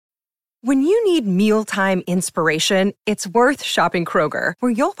When you need mealtime inspiration, it's worth shopping Kroger,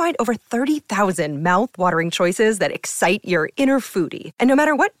 where you'll find over 30,000 mouth-watering choices that excite your inner foodie. And no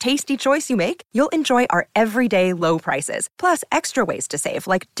matter what tasty choice you make, you'll enjoy our everyday low prices, plus extra ways to save,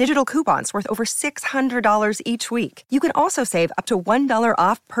 like digital coupons worth over $600 each week. You can also save up to $1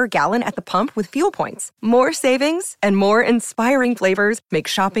 off per gallon at the pump with fuel points. More savings and more inspiring flavors make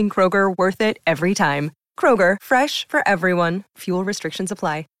shopping Kroger worth it every time. Kroger, fresh for everyone. Fuel restrictions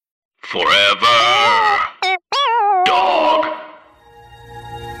apply. Forever Dog.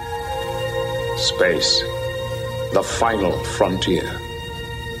 Space, the final frontier.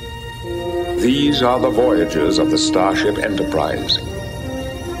 These are the voyages of the Starship Enterprise.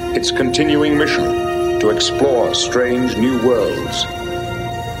 Its continuing mission to explore strange new worlds,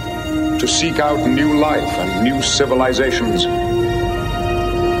 to seek out new life and new civilizations,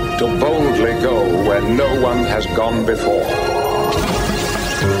 to boldly go where no one has gone before.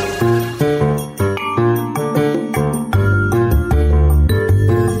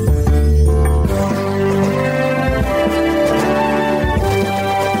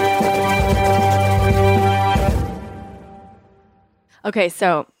 Okay,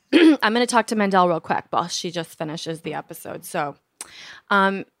 so I'm going to talk to Mandel real quick while she just finishes the episode. So,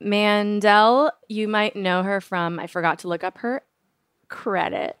 Mandel, you might know her from, I forgot to look up her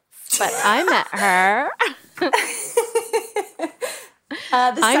credits, but I met her. This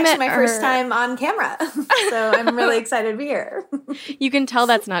is actually my first time on camera, so I'm really excited to be here. You can tell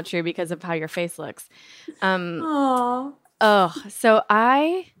that's not true because of how your face looks. Aww. Oh, so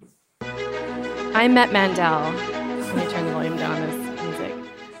I met Mandel. Let me turn the volume down on this music.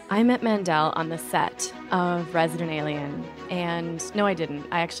 I met Mandel on the set of Resident Alien. And no, I didn't.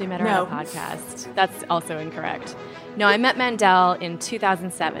 I actually met her on a podcast. That's also incorrect. No, I met Mandel in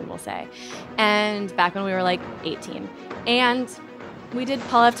 2007, we'll say. And back when we were like 18. And we did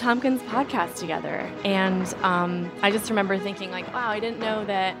Paul F. Tompkins' podcast together. And I just remember thinking like, wow, I didn't know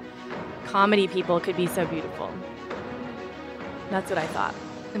that comedy people could be so beautiful. That's what I thought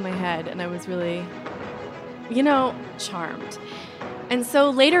in my head. And I was really, charmed. And so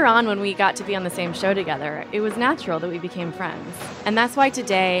later on, when we got to be on the same show together, it was natural that we became friends. And that's why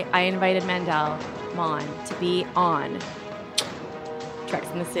today I invited Mandel on to be on Treks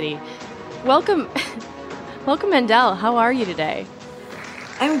in the City. Welcome, Mandel. How are you today?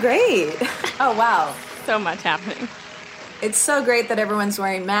 I'm great. Oh, wow. So much happening. It's so great that everyone's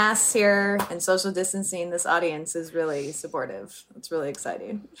wearing masks here and social distancing. This audience is really supportive. It's really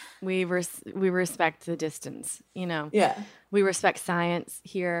exciting. We respect the distance, Yeah. We respect science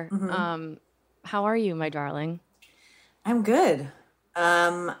here. Mm-hmm. How are you, my darling? I'm good.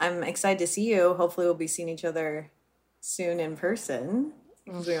 I'm excited to see you. Hopefully we'll be seeing each other soon in person.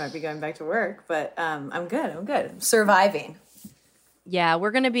 We might be going back to work, but I'm good. I'm surviving. Yeah,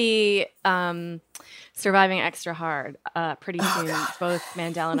 we're going to be surviving extra hard pretty soon. God. Both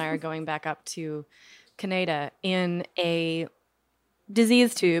Mandel and I are going back up to Canada in a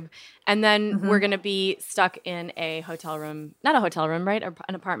disease tube. And then we're going to be stuck in a hotel room. Not a hotel room, right?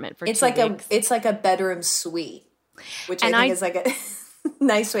 An apartment for 2 weeks. It's like a bedroom suite, which I think is like a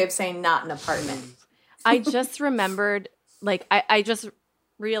nice way of saying not an apartment. I just remembered, I just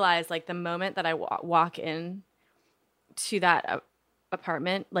realized, the moment that I walk in to that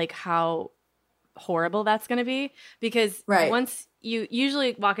apartment, how horrible that's going to be, because once you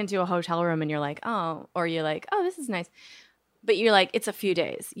usually walk into a hotel room and you're like, oh, or you're like, oh, this is nice, but you're like, it's a few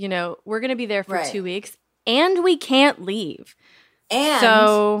days, we're going to be there for 2 weeks and we can't leave.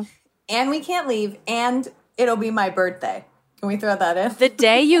 And we can't leave, and it'll be my birthday. Can we throw that in? The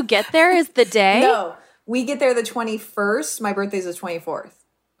day you get there is the day? No, we get there the 21st. My birthday's the 24th.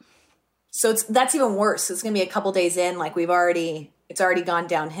 So that's even worse. It's going to be a couple days in. It's already gone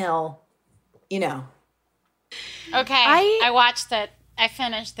downhill, Okay, I watched it. I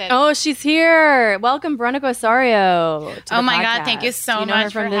finished it. Oh, she's here. Welcome, Veronica Osorio. Oh my God, thank you so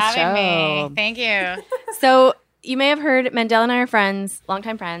much for having me. Thank you. So you may have heard Mandel and I are friends,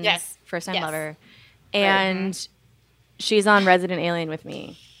 longtime friends. Yes. First time lover. And she's on Resident Alien with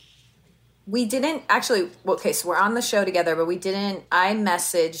me. We didn't actually, so we're on the show together, but I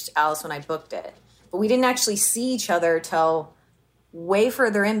messaged Alice when I booked it, but we didn't actually see each other till way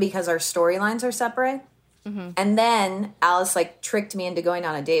further in because our storylines are separate. Mm-hmm. And then Alice tricked me into going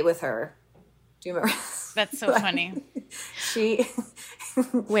on a date with her. Do you remember? That's so funny.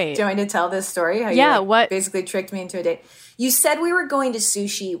 Wait. Do you want me to tell this story? How you what? Basically tricked me into a date. You said we were going to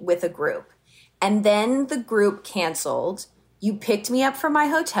sushi with a group, and then the group canceled. You picked me up from my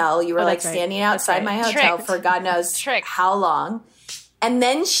hotel. You were standing outside my hotel for God knows how long. And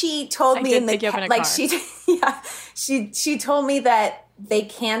then she told me she told me that they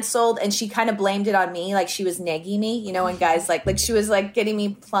canceled, and she kind of blamed it on me, like she was negging me, you know, when guys like she was like getting me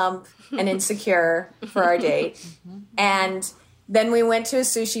plump and insecure for our date. And then we went to a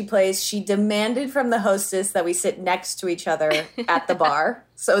sushi place. She demanded from the hostess that we sit next to each other at the bar.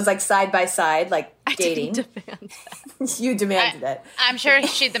 So it was like side by side, like dating. I didn't demand that. You demanded it. I'm sure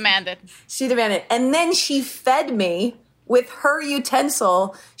she demanded. She demanded. And then she fed me with her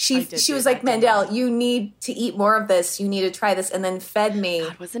utensil. She was like, Mandel, you need to eat more of this. You need to try this. And then fed me.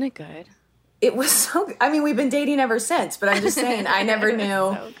 God, wasn't it good? It was so good. I mean, we've been dating ever since, but I'm just saying, I never knew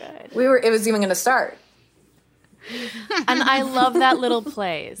so good. it was even going to start. And I love that little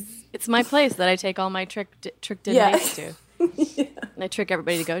place. It's my place that I take all my tricked dates to. Yeah. And I trick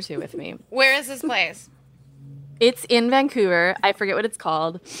everybody to go to with me. Where is this place? It's in Vancouver. I forget what it's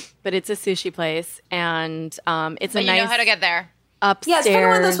called, but it's a sushi place, and it's but a nice. You know how to get there. Upstairs. Yeah, it's kind of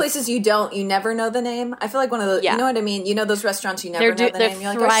one of those places you never know the name. I feel like one of those. Yeah. You know what I mean? You know those restaurants you never know the name.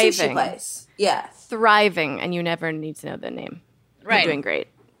 You're like, a sushi place. Yeah, thriving, and you never need to know the name. Right, they're doing great.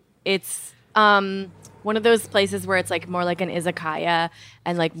 It's one of those places where it's like more like an izakaya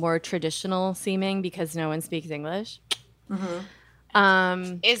and like more traditional seeming because no one speaks English. Mm-hmm.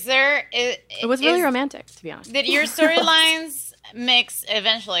 It was really romantic, to be honest. Did your storylines mix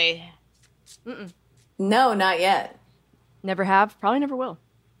eventually? Mm-mm. No, not yet. Never have. Probably never will.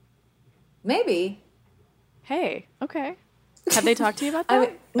 Maybe. Hey, okay. Have they talked to you about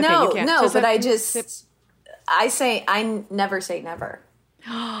that? I never say never.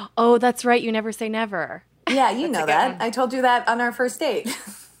 Oh, that's right. You never say never. Yeah, you know that. I told you that on our first date.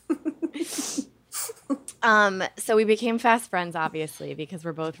 So we became fast friends, obviously, because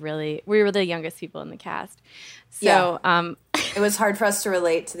we were the youngest people in the cast. So, it was hard for us to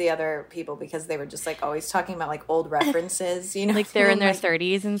relate to the other people because they were just like always talking about like old references, you know, like they're in their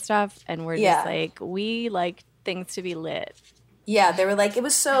 30s and stuff, and we're just like, we like things to be lit. Yeah, they were like, it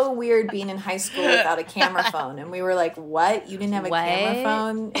was so weird being in high school without a camera phone, and we were like, what? You didn't have a camera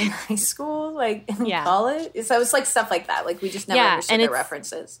phone in high school, like in college? So it was like stuff like that. Like we just never understood the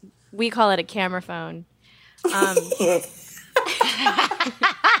references. We call it a camera phone.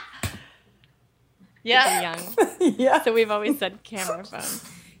 Yeah. Young. Yeah. So we've always said camera phone.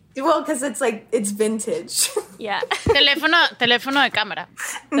 Well, because it's like, it's vintage. Yeah. Teléfono de cámara.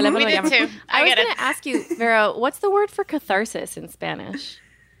 Teléfono de cámara. Too. I was going to ask you, Vero, what's the word for catharsis in Spanish?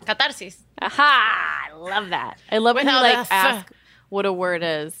 Catarsis. Aha! I love that. I love when you ask what a word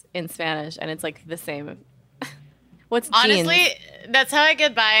is in Spanish, and it's like the same. What's jeans? Honestly, that's how I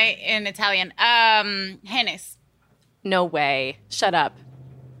get by in Italian. Genes. No way. Shut up.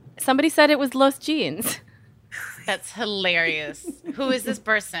 Somebody said it was Los Jeans. That's hilarious. Who is this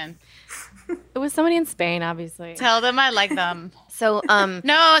person? It was somebody in Spain, obviously. Tell them I like them. So, no,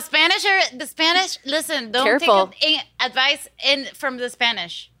 the Spanish, listen, don't take advice from the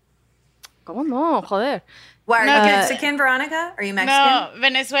Spanish. ¿Cómo no? Joder. Why, are you Mexican, Veronica? Are you Mexican? No,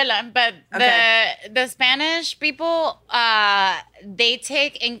 Venezuela. But the Spanish people, they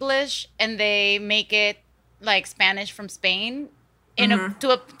take English and they make it like Spanish from Spain.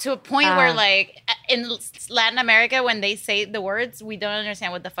 To a point where, like, in Latin America, when they say the words, we don't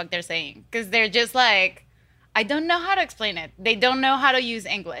understand what the fuck they're saying. Because they're just like, I don't know how to explain it. They don't know how to use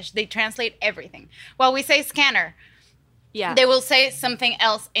English. They translate everything. While we say scanner, they will say something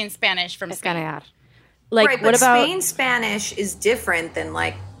else in Spanish from Spain. Escanear. Like, right, what but about Spain Spanish is different than,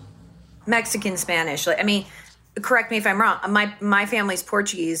 like, Mexican Spanish. Like, I mean, correct me if I'm wrong. My family's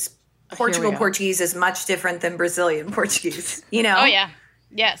Portuguese. Portugal Portuguese is much different than Brazilian Portuguese, you know? Oh, yeah.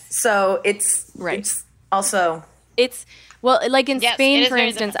 Yes. So it's also... Well, like in Spain, for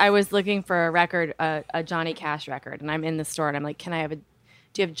instance, I was looking for a record, a Johnny Cash record, and I'm in the store, and I'm like, do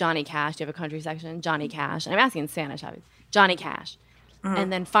you have Johnny Cash? Do you have a country section? Johnny Cash. And I'm asking in Spanish, Johnny Cash. Mm-hmm.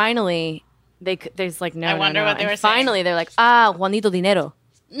 And then finally, there's like, no, I wonder what they were saying. Finally, they're like, Juanito Dinero.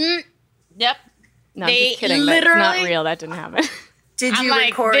 Yep. No, I'm just kidding. That's not real. That didn't happen. Did you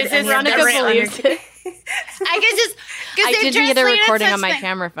record and Veronica believes it? I guess just because I didn't get a recording on my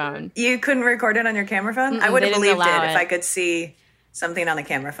camera phone. You couldn't record it on your camera phone? I would have believed it if I could see something on the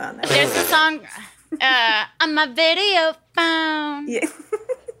camera phone. There's a song on my video phone. Yeah.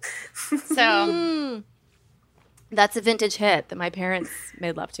 So that's a vintage hit that my parents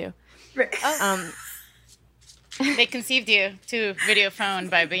made love to. Right. They conceived you to Video Phone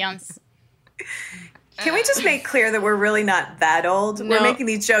by Beyonce. Can we just make clear that we're really not that old? No. We're making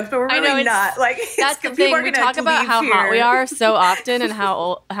these jokes, but we're really not. Like, that's the thing. We talk about how hot we are so often and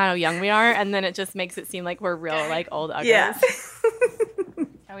how young we are, and then it just makes it seem like we're real, like old uggers. Yeah.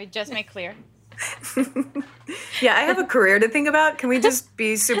 Can we just make clear? Yeah, I have a career to think about. Can we just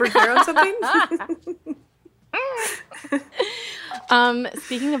be super clear on something?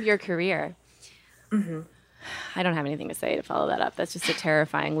 Speaking of your career, I don't have anything to say to follow that up. That's just a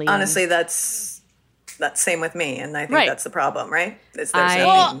terrifying lead. Honestly, that's same with me, and I think Right. that's the problem, right? There's I-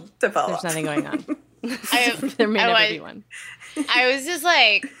 nothing to follow There's up. nothing going on. I, There may I never was- be one. I was just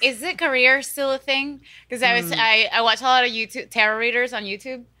like, is the career still a thing? Because I watch a lot of YouTube tarot readers on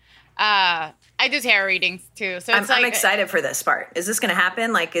YouTube. I do tarot readings too, so it's I'm like excited for this part. Is this going to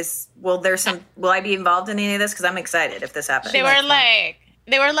happen? Like, will I be involved in any of this? Because I'm excited if this happens. they were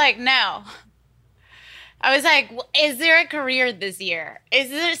like, no. I was like, is there a career this year? Is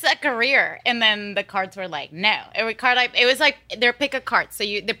this a career? And then the cards were like, no. It was like they pick a card. So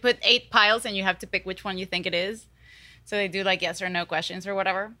they put 8 piles and you have to pick which one you think it is. So they do like yes or no questions or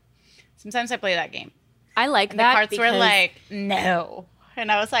whatever. Sometimes I play that game. I like And that the cards were because- like, no.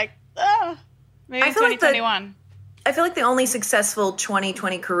 And I was like, oh, maybe I feel like 2021. I feel like the only successful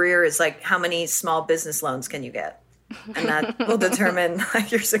 2020 career is like how many small business loans can you get, and that will determine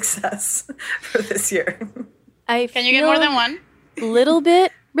like your success for this year. Can you get more than one? Little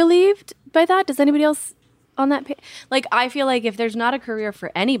bit relieved by that. Does anybody else on that page? Like, I feel like if there's not a career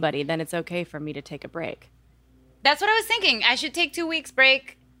for anybody, then it's okay for me to take a break. That's what I was thinking. I should take 2 weeks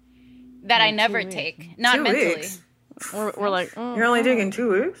break that I never weeks. take. Not 2 mentally. weeks. We're like, oh. You're only taking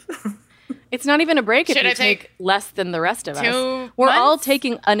 2 weeks. It's not even a break if Should you I take take less than the rest of us. 2 We're all months?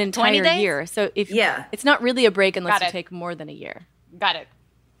 taking an 20 entire days? year. So if Yeah. it's not really a break unless Got you it. take more than a year. Got it.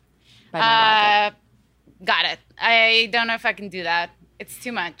 By my logic. Got it. I don't know if I can do that. It's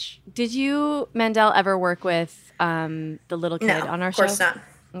too much. Did you, Mandel, ever work with the little kid No, on our of show? course not.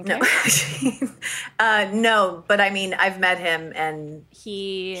 No, no. But I mean, I've met him, and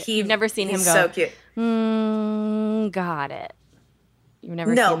You've never seen him he's go, so cute. Got it. You've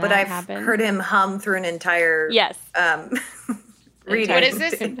never No, seen but that I've happen? heard him hum through an entire Yes. reading. What is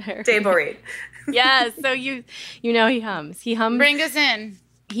this? Table read. Yes. So you know he hums. He hums. Bring us in.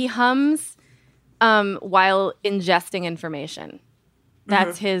 He hums while ingesting information.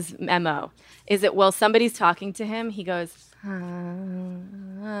 That's his MO. Is it while somebody's talking to him, he goes,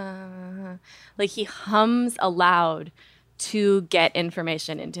 like he hums aloud to get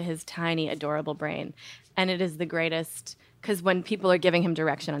information into his tiny, adorable brain. And it is the greatest, because when people are giving him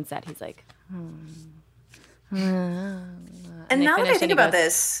direction on set, he's like, And now that I finish and think he about goes,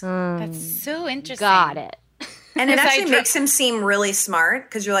 this, That's so interesting. got it. and it Because I actually dr- makes him seem really smart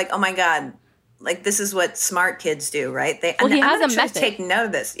because you're like, oh my god, like this is what smart kids do, right? Well, he has I'm a gonna try to method. take note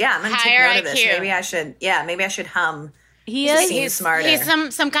of this. Yeah, I'm going to take Higher note of this. IQ. Maybe I should hum. He Just is, seems smarter. He's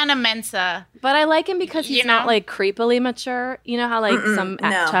some kind of Mensa. but I like him because he's You not know? like creepily mature. You know how like some no.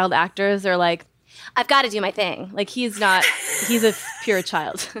 child actors are like, I've got to do my thing. Like he's not. He's a pure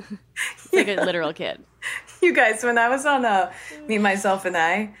child. He's like a literal kid. You guys, when I was on Me, Myself, and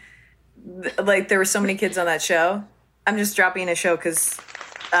I, like there were so many kids on that show. I'm just dropping a show because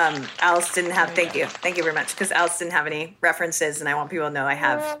Alice didn't have. Thank you very much. Because Alice didn't have any references, and I want people to know I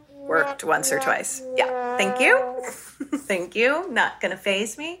have worked once or twice. Yeah, thank you, thank you. Not gonna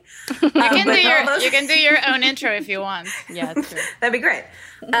phase me. You can do your own intro if you want. Yeah, it's true. That'd be great.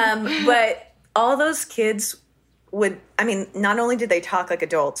 But all those kids would, I mean, not only did they talk like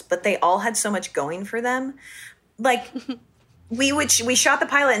adults, but they all had so much going for them. Like, we shot the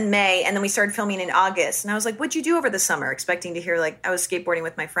pilot in May, and then we started filming in August. And I was like, what'd you do over the summer? Expecting to hear, like, I was skateboarding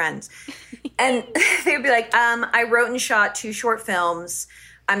with my friends. And they would be like, I wrote and shot 2 short films.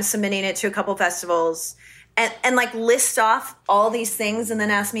 I'm submitting it to a couple festivals. And like, list off all these things and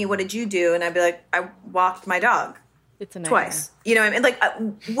then ask me, what did you do? And I'd be like, I walked my dog. It's a nightmare. Twice. You know what I mean?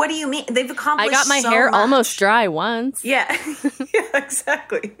 Like, what do you mean? They've I accomplished got my so hair much. almost dry once. Yeah. Yeah,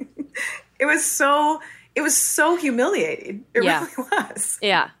 exactly. It was so humiliating. It Yeah. really was.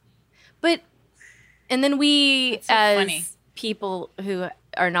 Yeah. But, and then we, so as funny. people who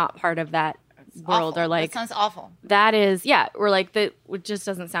are not part of that world, Awful. are like, that sounds awful. that is, yeah, we're like, that it just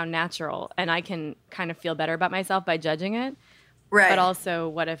doesn't sound natural. And I can kind of feel better about myself by judging it. Right. But also,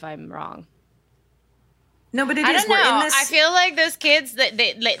 what if I'm wrong? No, but it I is. don't We're know. in this. I feel like those kids that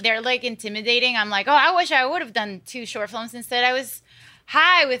they're like intimidating. I'm like, oh, I wish I would have done 2 short films instead. I was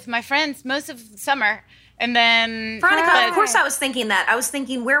high with my friends most of summer, and then Veronica, of course I was thinking that. I was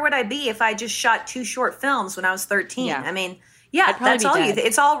thinking, where would I be if I just shot 2 short films when I was 13? Yeah. I mean, yeah, I'd probably that's be all dead.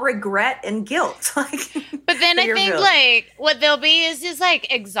 it's all regret and guilt. Like, But then that I you're think feeling. like what they'll be is just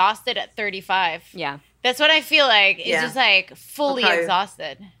like exhausted at 35. Yeah. That's what I feel like. It's Yeah. just like fully Okay.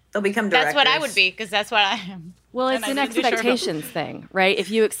 exhausted. they'll become directors. That's what I would be because that's what I am. Well, it's And an I didn't do short expectations thing, right? If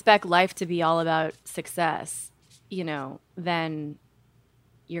you expect life to be all about success, you know, then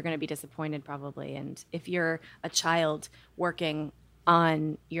you're going to be disappointed probably. And if you're a child working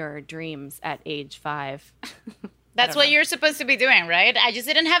on your dreams at age 5. That's what you're supposed to be doing, right? I just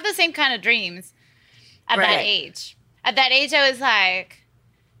didn't have the same kind of dreams at that age. At that age, I was like,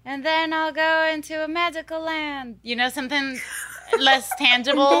 and then I'll go into a magical land. You know, something less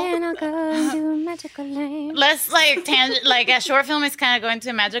tangible. And then I'll go into a magical land. Less like like a short film is kind of going to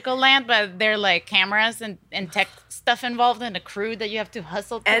a magical land, but they're like cameras and tech stuff involved and a crew that you have to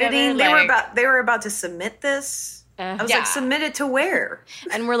hustle together. Editing. Like, They were about to submit this. I was like, submit it to where?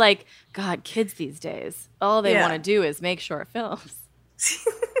 And we're like, God, kids these days, all they Yeah. want to do is make short films.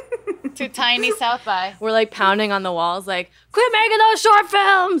 to Tiny South by. We're like pounding on the walls, like, quit making those short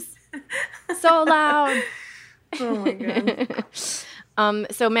films so loud. Oh my god.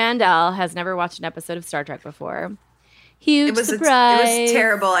 So Mandel has never watched an episode of Star Trek before. Huge It was surprise. it was a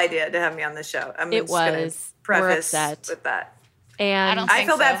terrible idea to have me on the show. I'm It just gonna was. preface We're upset. with that. And don't I think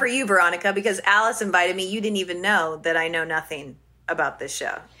feel bad so. for you, Veronica, because Alice invited me. You didn't even know that I know nothing about this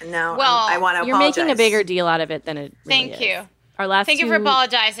show, and now Well, I want to you're apologize. making a bigger deal out of it than it really Thank is. you. Our last Thank you for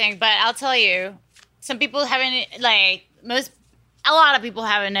apologizing, but I'll tell you, some people haven't, like, a lot of people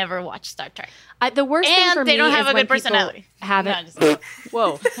haven't never watched Star Trek. The worst thing And for they me don't have is a when good people personality. Haven't. No, just-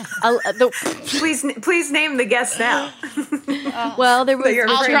 Whoa. Please name the guests now. Well, there was you're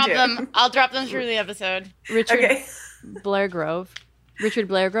I'll afraid drop to. them. I'll drop them through the episode. Richard Okay. Blair Grove. Richard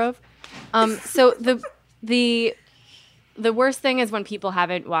Blair Grove. So the worst thing is when people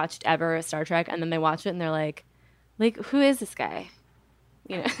haven't watched ever Star Trek and then they watch it and they're like, who is this guy?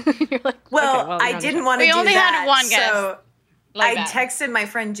 You know, you're like, Well, okay, you're I on the didn't show. want to We do only that. had one guest So like I that. texted my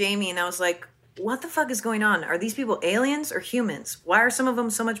friend Jamie, and I was like, "What the fuck is going on? Are these people aliens or humans? Why are some of them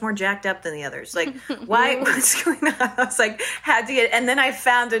so much more jacked up than the others? Like, what's going on?" I was like, had to get. And then I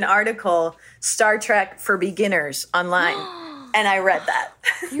found an article, Star Trek for Beginners, online, and I read that.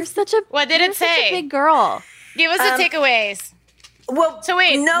 You're such a What did it you're such say? a big girl. Give us the takeaways. Well, So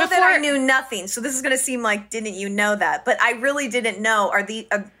wait, know that I before- knew nothing. So this is going to seem like, didn't you know that? But I really didn't know.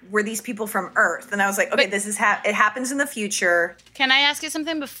 Were these people from Earth? And I was like, okay, this is it happens in the future. Can I ask you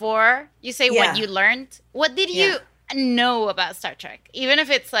something before you say Yeah. what you learned? What did you know about Star Trek? Even if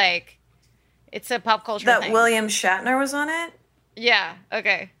it's like, it's a pop culture That thing. William Shatner was on it. Yeah.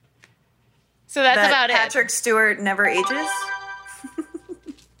 Okay. So that's That about Patrick Stewart never ages. it.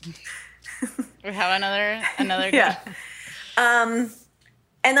 We have another. Yeah.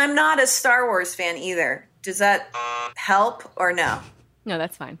 And I'm not a Star Wars fan either. Does that help or no? No,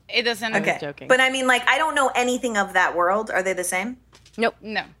 that's fine. It doesn't. Okay. joking. But I mean, like, I don't know anything of that world. Are they the same? Nope.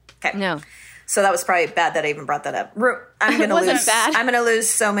 No. Okay. No. So that was probably bad that I even brought that up. I'm gonna wasn't lose. bad. I'm gonna lose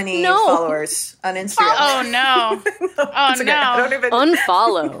so many No. followers on Instagram. Oh no. Oh It's okay. I no. don't even.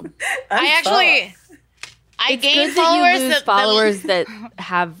 Unfollow. I actually. I It's gained good that you followers lose that followers that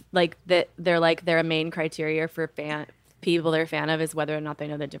have like that. They're like their main criteria for people they're a fan of is whether or not they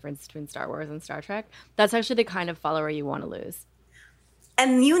know the difference between Star Wars and Star Trek. That's actually the kind of follower you want to lose.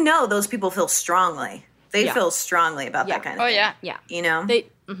 And you know, those people feel strongly. They Yeah. feel strongly about Yeah. that kind of Oh thing. yeah. Yeah. You know,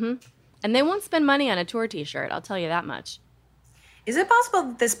 And they won't spend money on a tour T-shirt. I'll tell you that much. is it possible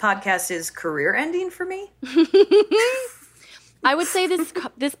that this podcast is career ending for me? I would say this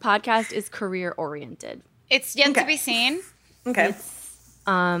podcast is career oriented. It's yet to Okay. be seen. Okay.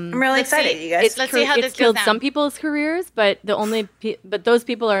 I'm really let's excited, see. you guys. Let's see how this It's goes killed down. some people's careers, but but those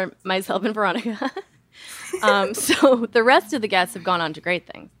people are myself and Veronica. So the rest of the guests have gone on to great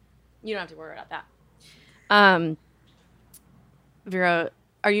things. You don't have to worry about that. Vera,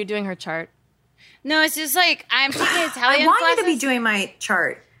 are you doing her chart? No, it's just like I'm taking Italian I want you to be classes. doing my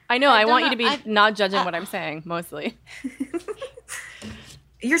chart. I know. I don't want you know. to be not judging what I'm saying, mostly.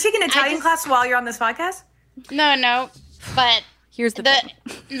 You're taking Italian just- class while you're on this podcast? No, but Here's the thing.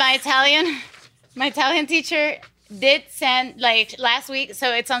 my Italian teacher did send like last week.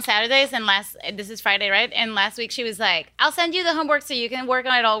 So it's on Saturdays and this is Friday, right? And last week she was like, "I'll send you the homework so you can work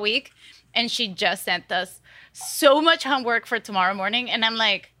on it all week." And she just sent us so much homework for tomorrow morning, and I'm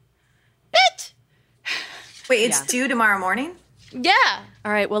like, "Bitch, Wait, it's Yeah. due tomorrow morning? yeah."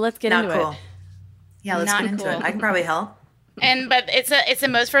 All right. Well, let's get Not into cool. it. Yeah, let's Not get into cool. it. I can probably help. But it's the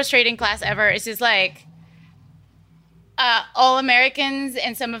most frustrating class ever. It's just like all Americans,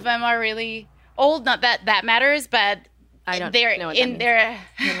 and some of them are really old. Not that matters, but I don't they're know what that in means. their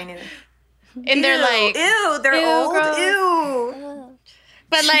I mean, in their ew, like. ew, they're Ew, old. gross. Ew.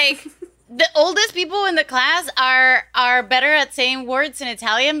 But like the oldest people in the class are better at saying words in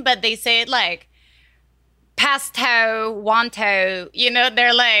Italian, but they say it like pasto, wanto. You know,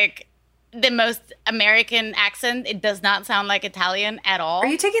 they're like the most American accent. It does not sound like Italian at all. Are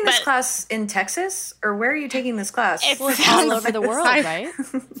you taking this class in Texas, or where are you taking this class? It's all over the world, right?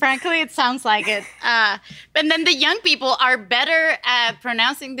 Frankly, it sounds like it. But then the young people are better at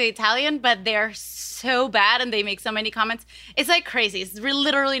pronouncing the Italian, but they're so bad and they make so many comments. It's like crazy. It's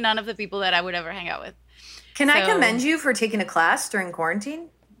literally none of the people that I would ever hang out with. Can I commend you for taking a class during quarantine?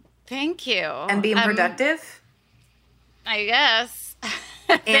 Thank you. And being productive? I guess.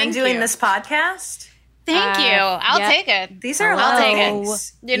 And doing this podcast? Thank you. I'll take it. These are a lot of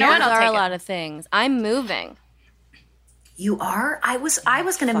things. You know what? These I'll are take a lot of things. I'm moving. You are? I was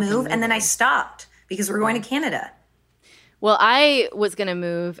going to move, and then I stopped because we're going to Canada. Well, I was going to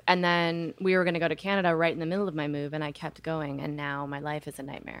move, and then we were going to go to Canada right in the middle of my move, and I kept going, and now my life is a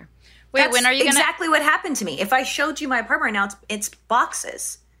nightmare. Wait, That's when are you going to... exactly what happened to me. If I showed you my apartment right now, it's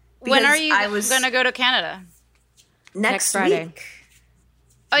boxes. When are you going to go to Canada? Next Friday. week.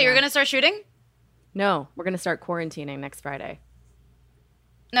 Oh, you're going to start shooting? No, we're going to start quarantining next Friday.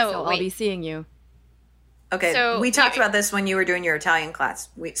 No, So I'll be seeing you. Okay, So we talked about this when you were doing your Italian class.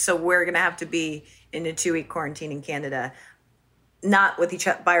 So we're going to have to be in a 2-week quarantine in Canada, not with each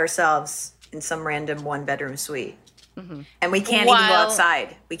by ourselves in some random 1-bedroom suite. Mm-hmm. And we can't even go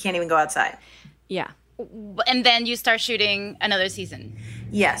outside. We can't even go outside. Yeah. And then you start shooting another season.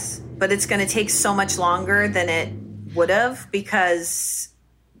 Yes, but it's going to take so much longer than it would have because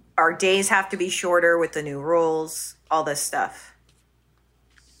our days have to be shorter with the new rules, all this stuff.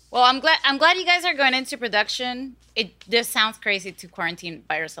 Well, I'm glad you guys are going into production. It just sounds crazy to quarantine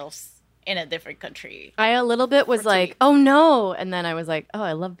by yourselves in a different country. I a little bit was like, oh no. And then I was like, oh,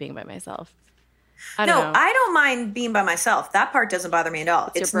 I love being by myself. I don't know. I don't mind being by myself. That part doesn't bother me at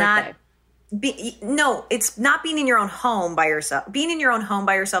all. It's your birthday. It's not being in your own home by yourself. Being in your own home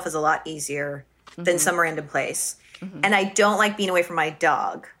by yourself is a lot easier than some random place. Mm-hmm. And I don't like being away from my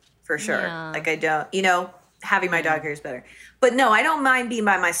dog, for sure. Yeah. Like I don't, having my dog here is better. But no, I don't mind being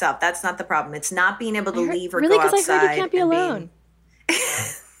by myself. That's not the problem. It's not being able to leave or go outside. Really? Because I heard you can't be alone.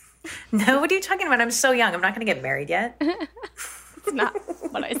 No, what are you talking about? I'm so young. I'm not going to get married yet. It's not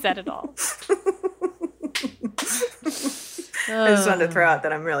what I said at all. I just wanted to throw out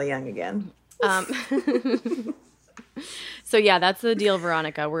that I'm really young again. So yeah, that's the deal,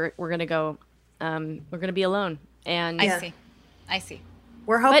 Veronica. We're gonna go. We're gonna be alone, and I see.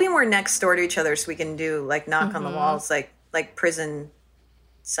 We're hoping we're next door to each other so we can do like knock on the walls, like prison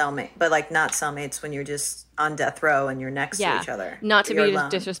cellmate, but like not cellmates when you're just on death row and you're next to each other. Not to be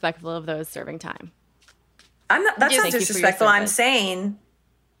disrespectful of those serving time. I'm not. That's not disrespectful. I'm saying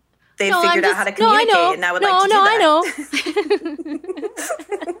they figured out how to No, I communicate, know. and I would like to do that.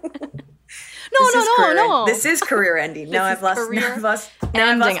 No. This is career ending. Now I've lost my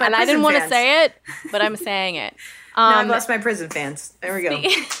And I didn't want to fans. say it, but I'm saying it. Now I've lost my prison fans. There we go.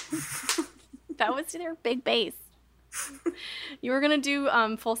 That was their big base. You were gonna do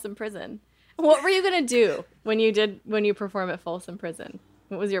Folsom Prison. What were you gonna do when you perform at Folsom Prison?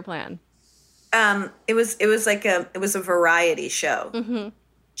 What was your plan? It was a variety show. Mm-hmm.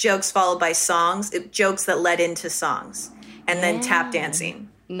 Jokes followed by songs. Jokes that led into songs, and then tap dancing.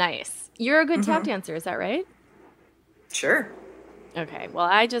 Nice. You're a good tap dancer, is that right? Sure. Okay. Well,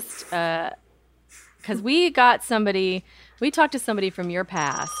 I just because we talked to somebody from your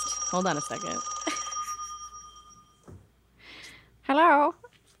past. Hold on a second. Hello?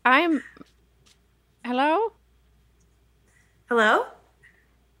 Hello? Hello?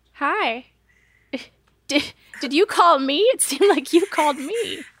 Hi. Did you call me? It seemed like you called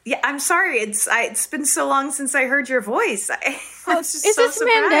me. Yeah, I'm sorry. It's been so long since I heard your voice. Is this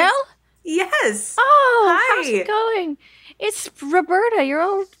Mandel? Yes. Oh, hi. How's it going? It's Roberta, your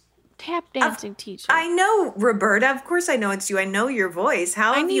old tap dancing teacher. I know, Roberta. Of course I know it's you. I know your voice.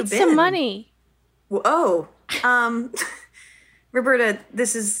 How have you been? I need some money. Oh, Roberta,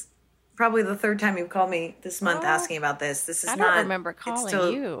 this is probably the third time you've called me this month asking about this. I don't remember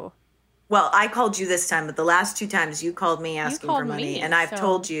calling you. Well, I called you this time, but the last 2 times you called me asking for money, and I've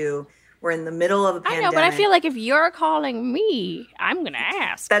told you we're in the middle of a pandemic. I know, but I feel like if you're calling me, I'm going to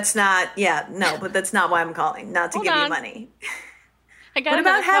ask. That's not, but that's not why I'm calling, not to give you money. I got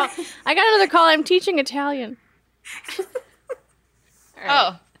another call. I'm teaching Italian. Right.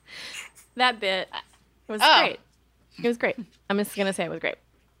 Oh. That bit was great. It was great. I'm just going to say it was great.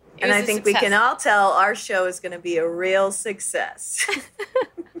 And I think we can all tell our show is going to be a real success.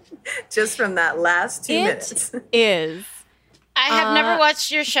 Just from that last 2 minutes. It is. I have never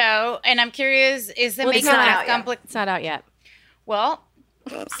watched your show, and I'm curious, is the makeup as complex? It's not out yet. Well,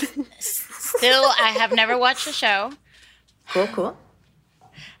 still, I have never watched the show. Cool.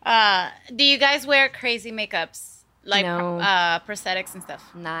 Do you guys wear crazy makeups? Like No. prosthetics and stuff?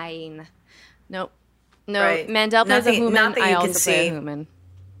 9. Nope. No, Right. Mandel plays a Nothing- human. not that I you can also play see. a human.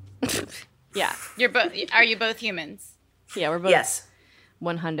 Yeah. Are you both humans? Yeah, we're both Yes.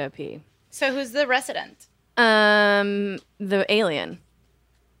 100 P. So who's the resident? The alien.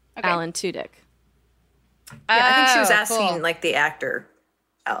 Okay. Alan Tudyk. Yeah, I think she was Oh, asking cool. like the actor,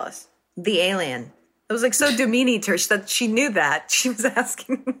 Alice, the alien. It was like so demeaning to her that she knew that she was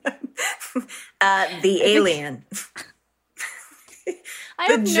asking the alien. I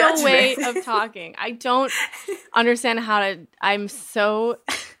The have no judgment. way of talking. I don't understand how to. I'm so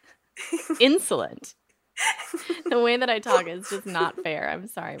insolent. The way that I talk is just not fair. I'm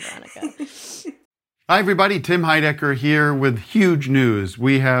sorry, Veronica. Hi, everybody. Tim Heidecker here with huge news.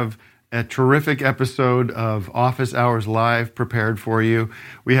 We have a terrific episode of Office Hours Live prepared for you.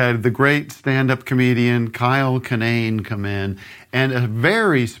 We had the great stand-up comedian Kyle Kinane come in, and a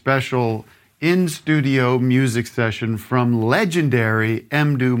very special in-studio music session from legendary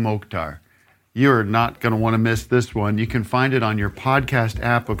Mdou Mokhtar. You're not going to want to miss this one. You can find it on your podcast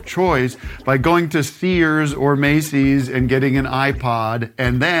app of choice by going to Sears or Macy's and getting an iPod,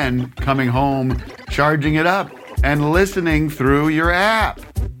 and then coming home, charging it up, and listening through your app.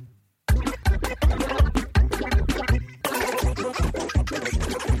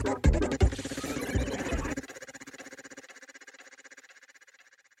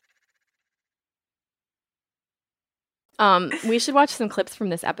 We should watch some clips from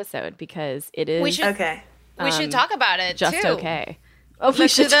this episode because it is Okay. We should talk about it just too. okay. Oh,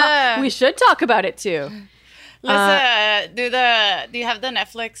 Let's do the- we should talk about it too. Let's do you have the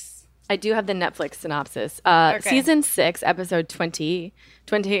Netflix? I do have the Netflix synopsis. Okay. Season 6, episode 20,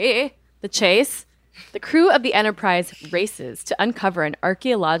 The Chase. The crew of the Enterprise races to uncover an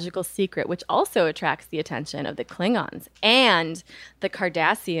archaeological secret, which also attracts the attention of the Klingons and the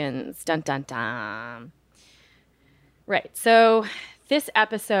Cardassians. Dun dun dun. Right. So this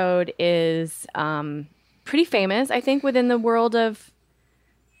episode is pretty famous, I think, within the world of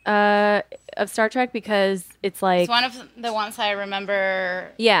Star Trek because it's like It's one of the ones I remember.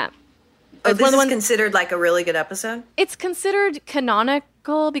 yeah. Oh, It's this one of the is ones- considered like a really good episode? It's considered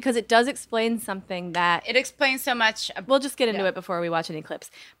canonical because it does explain something that It explains so much. we'll just get into Yeah. it before we watch any clips.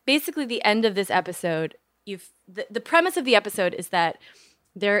 Basically, the end of this episode, the premise of the episode is that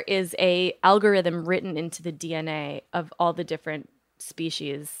there is a algorithm written into the DNA of all the different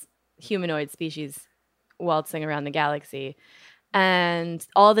species, humanoid species, waltzing around the galaxy, and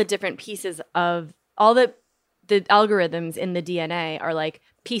all the different pieces of all the algorithms in the DNA are like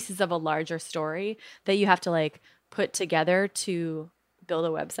pieces of a larger story that you have to like put together to build a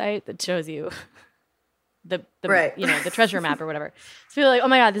website that shows you the Right. the treasure map or whatever. So you're like, oh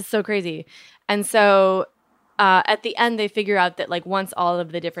my God, this is so crazy. And so at the end, they figure out that like once all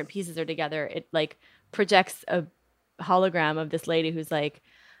of the different pieces are together, it like projects a hologram of this lady who's like,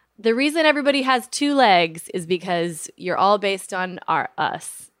 the reason everybody has two legs is because you're all based on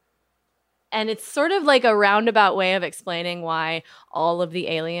us. And it's sort of like a roundabout way of explaining why all of the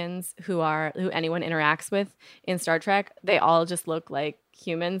aliens who anyone interacts with in Star Trek, they all just look like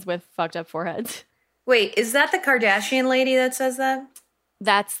humans with fucked up foreheads. Wait, is that the Kardashian lady that says that?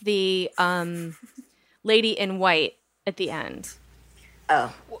 That's the lady in white at the end.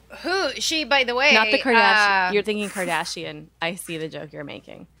 Oh. Who she? By the way, Not the Kardashian. You're thinking Kardashian. I see the joke you're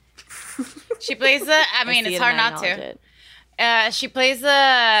making. She plays the. I mean, see it's it hard and I not acknowledge to. it. She plays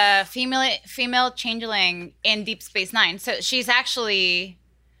the female changeling in Deep Space Nine. So she's actually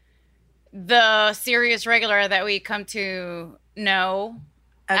the Sirius regular that we come to know.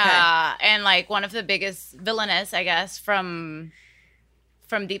 Okay. And like one of the biggest villainess, I guess, from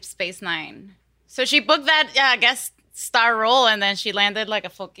Deep Space Nine. So she booked that guest star role, and then she landed like a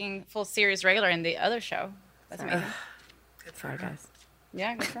full series regular in the other show. That's amazing. Good for her, guys.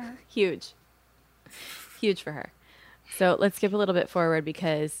 Yeah, good for her. Huge for her. So let's skip a little bit forward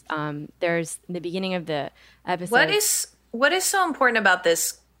because there's the beginning of the episode. What is so important about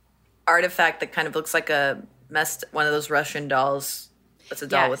this artifact that kind of looks like one of those Russian dolls? That's a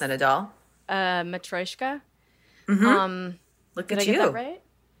doll Yes. within a doll. Matryoshka? Look Did at I get you. that right?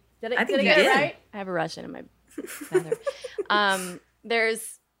 Did I I think get you it did. right? I have a Russian in my bathroom.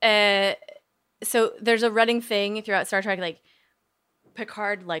 There's a running thing throughout Star Trek, like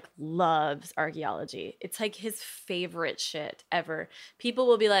Picard like loves archaeology. It's like his favorite shit ever. People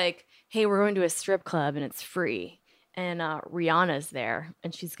will be like, hey, we're going to a strip club and it's free. And Rihanna's there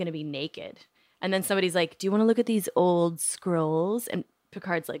and she's going to be naked. And then somebody's like, do you want to look at these old scrolls? And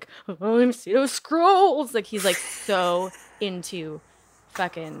Picard's like, oh, let me see those scrolls. Like he's like so into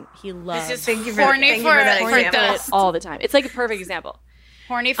fucking, he loves It's just Thank you for horny that for example. dust. all the time. It's like a perfect example.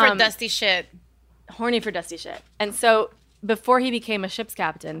 Horny for dusty shit. Horny for dusty shit. And so before he became a ship's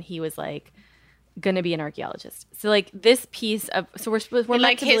captain, he was like, going to be an archaeologist. So like this piece of, so we're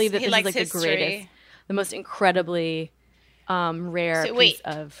meant to believe that this is like the greatest, the most incredibly rare piece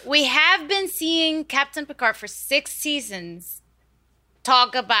of. We have been seeing Captain Picard for 6 seasons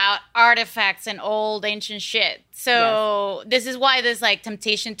talk about artifacts and old ancient shit. So this is why this like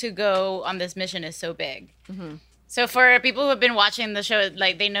temptation to go on this mission is so big. Mm-hmm. So for people who have been watching the show,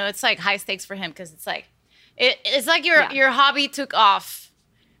 like they know it's like high stakes for him because it's like it's like your hobby took off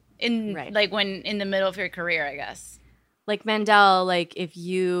in like when in the middle of your career, I guess. Like Mandel, like if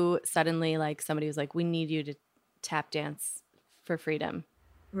you suddenly like somebody was like, we need you to tap dance for freedom.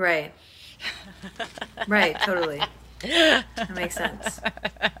 Right. Right, totally. That makes sense.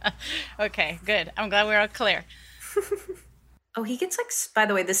 Okay, good. I'm glad we're all clear. Oh, he gets like, by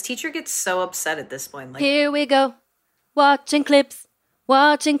the way, this teacher gets so upset at this point. Like, here we go. Watching clips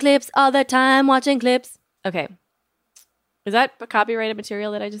all the time, watching clips. Okay. Is that copyrighted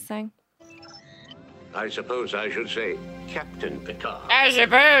material that I just sang? I suppose I should say Captain Picard. I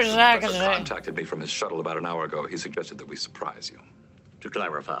suppose I could Professor say. contacted me from his shuttle about an hour ago. He suggested that we surprise you. To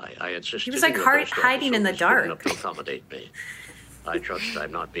clarify, I insisted he was like your first hiding in the officer was good enough dark. to accommodate me. I trust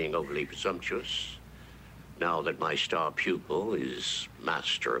I'm not being overly presumptuous. Now that my star pupil is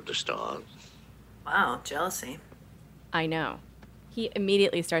master of the stars. Wow, jealousy. I know. He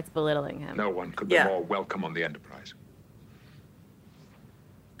immediately starts belittling him. No one could be more welcome on the Enterprise.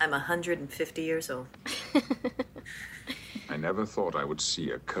 I'm 150 years old. I never thought I would see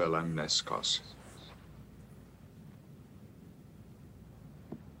a Kurlan Neskos.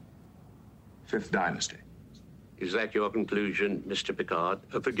 Fifth Dynasty. Is that your conclusion, Mr. Picard?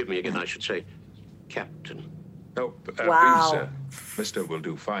 Forgive me again, I should say, Captain. No, wow. please, Mr. will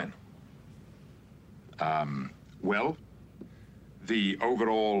do fine. Well, the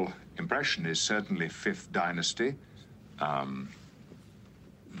overall impression is certainly Fifth Dynasty.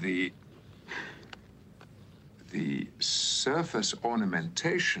 The surface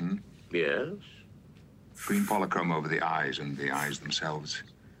ornamentation. Yes? Green polychrome over the eyes, and the eyes themselves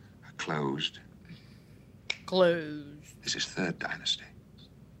are closed. Closed. This is Third Dynasty.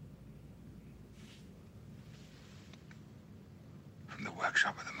 From the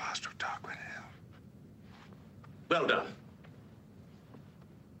workshop of the Master of Tarquin Hill. Well done.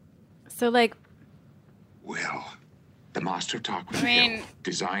 So, like... Will, the Master of Tarquin Hill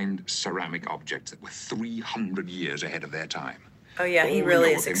designed ceramic objects that were 300 years ahead of their time. Oh, yeah, he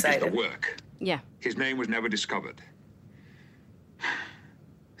really is excited. Is the work. Yeah. His name was never discovered.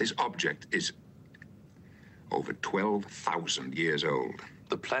 This object is over 12,000 years old.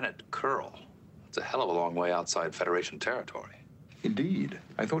 The planet Curl. It's a hell of a long way outside Federation territory. Indeed.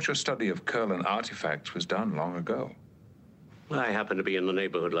 I thought your study of Kurlan artifacts was done long ago. I happened to be in the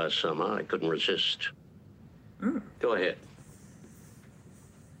neighborhood last summer. I couldn't resist. Go ahead.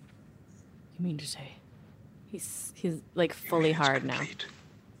 You mean to say he's like fully hard now? You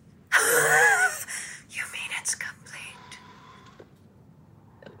mean it's complete?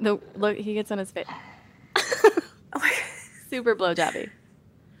 Look, he gets on his face. Oh my God. Super blowjobby.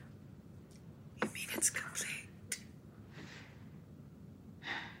 You mean it's complete?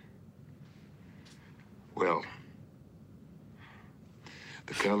 Well,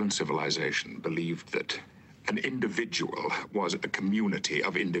 the Kurlan civilization believed that an individual was a community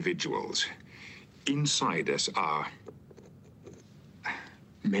of individuals. Inside us are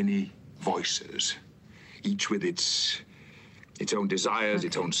many voices, each with its own desires,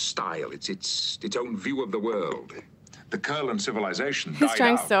 its own style, its own view of the world. The Kurlan civilization He's died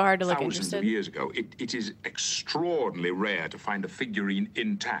trying out so hard to look thousands interested. of years ago. It is extraordinarily rare to find a figurine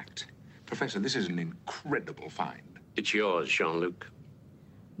intact. Professor, this is an incredible find. It's yours, Jean-Luc.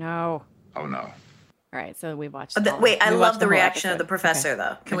 No. Oh, no. All right, so we've watched. Wait, I love the reaction of the professor,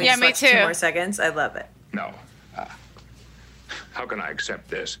 though. Can we just watch 2 more seconds? I love it. No. How can I accept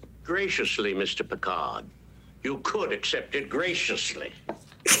this? Graciously, Mr. Picard. You could accept it graciously.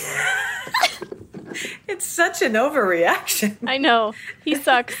 It's such an overreaction. I know. He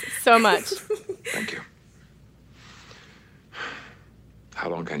sucks so much. Thank you. How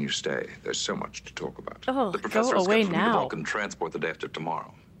long can you stay? There's so much to talk about. Oh, The go professor is away confirmed the now. Vulcan transport the day after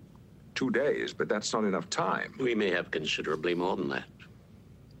tomorrow. 2 days, but that's not enough time. We may have considerably more than that.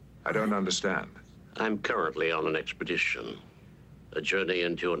 I don't understand. I'm currently on an expedition, a journey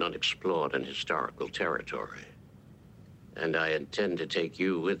into an unexplored and historical territory. And I intend to take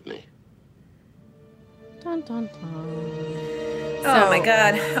you with me. Dun, dun, dun. Oh my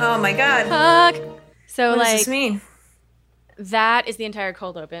God. Oh my God. Fuck. So What like does this mean? that is the entire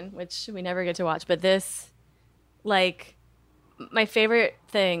cold open, which we never get to watch. But this, like, my favorite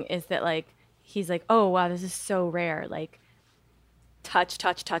thing is that like he's like, oh wow, this is so rare. Like, touch.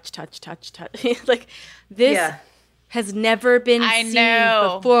 Like, this has never been seen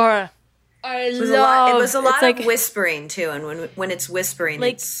before. It was a lot of whispering too, and when it's whispering,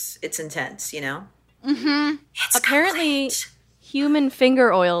 like, it's intense, you know. Mm-hmm. Apparently, human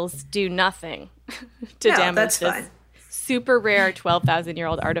finger oils do nothing to damage this super rare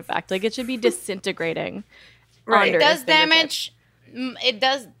 12,000-year-old artifact. Like, it should be disintegrating. Right. It does damage. It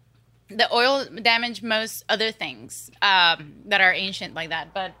does. The oil damage most other things that are ancient like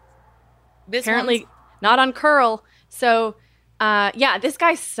that, but this apparently not on Curl. So. This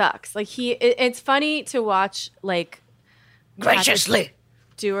guy sucks. Like, it's funny to watch, like, graciously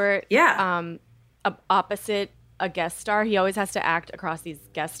Stewart, opposite a guest star. He always has to act across these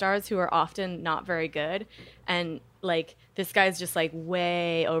guest stars who are often not very good, and like this guy's just like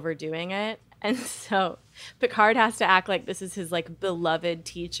way overdoing it. And so Picard has to act like this is his like beloved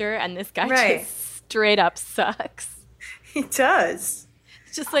teacher, and this guy just straight up sucks. He does.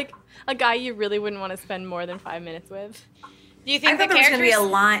 It's just like a guy you really wouldn't want to spend more than 5 minutes with. Do you think the character was going to be a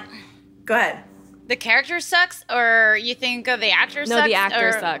line? Go ahead. The character sucks, or you think the actor sucks? No, the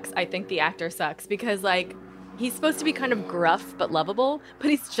actor sucks. I think the actor sucks because, like, he's supposed to be kind of gruff but lovable,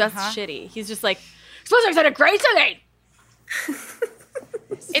 but he's just shitty. He's just like, supposed to be great today.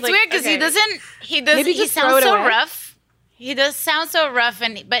 It's like, weird because he sounds so rough. He does sound so rough,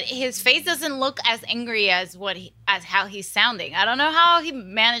 but his face doesn't look as angry as how he's sounding. I don't know how he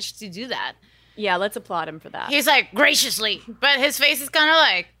managed to do that. Yeah, let's applaud him for that. He's like, graciously, but his face is kind of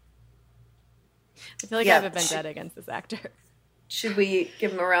like... I feel like I have a vendetta against this actor. Should we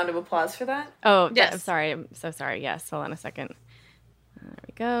give him a round of applause for that? Oh, yes. I'm sorry. I'm so sorry. Yes, hold on a second. There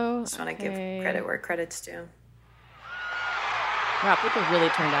we go. Just want to give credit where credit's due. Wow, people really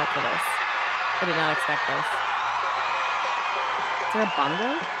turned out for this. I did not expect this. Is there a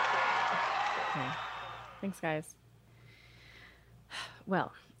bongo? Okay. Thanks, guys.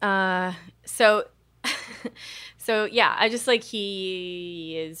 Well... So yeah, I just like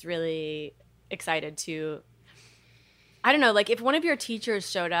he is really excited to, I don't know, like if one of your teachers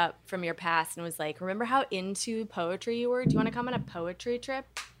showed up from your past and was like, remember how into poetry you were? Do you want to come on a poetry trip?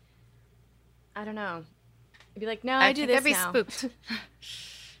 I don't know. I'd be like, no, I do this now. I'd be spooked.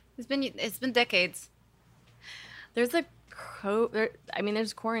 It's been decades. There's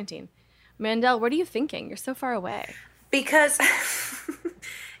there's quarantine. Mandel, what are you thinking? You're so far away. Because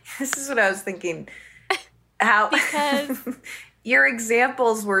this is what I was thinking. How your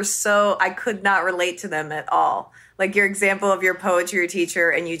examples were so I could not relate to them at all. Like your example of your poetry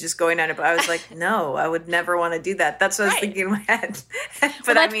teacher and you just going on it. But I was like, no, I would never want to do that. That's what I was thinking in my head.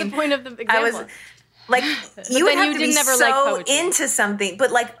 But that's the point of the example. I was like, you would have to be so into something.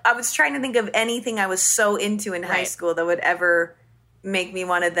 But like, I was trying to think of anything I was so into in high school that would ever make me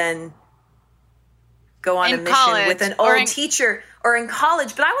want to then go on a mission with an old teacher or in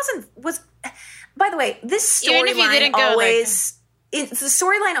college. But I by the way, this storyline always, it's the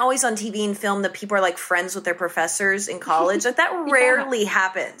storyline always on TV and film that people are like friends with their professors in college. Like that rarely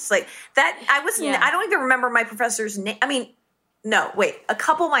happens. Like that, I don't even remember my professor's name. I mean, no, wait, a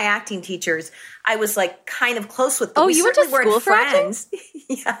couple of my acting teachers I was like kind of close with. But you went to school for friends?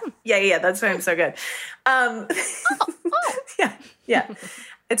 Yeah. That's why I'm so good. Yeah.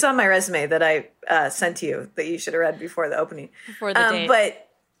 It's on my resume that I sent to you that you should have read before the opening. Before the date.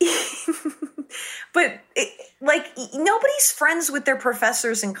 But nobody's friends with their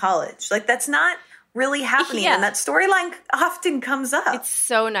professors in college. Like that's not really happening. And that storyline often comes up. It's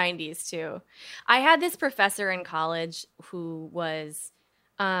so 90s too. I had this professor in college who was,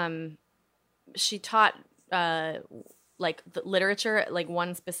 she taught like the literature, like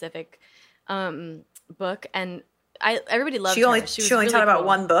one specific book, and everybody loved her. She only taught about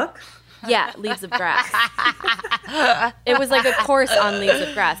one book? Yeah, Leaves of Grass. It was like a course on Leaves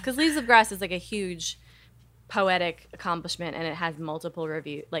of Grass because Leaves of Grass is like a huge poetic accomplishment and it has multiple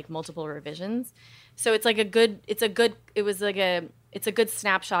revisions. So it's like it's a good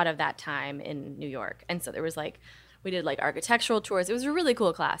snapshot of that time in New York. And so there was like, we did like architectural tours. It was a really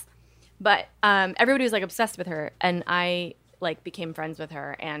cool class, but everybody was like obsessed with her, and I like became friends with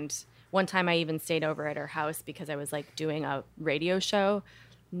her. And one time I even stayed over at her house because I was like doing a radio show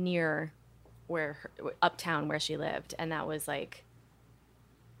near uptown where she lived, and that was like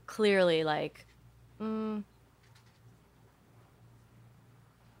clearly like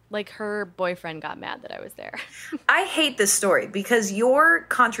her boyfriend got mad that I was there. I hate this story because you're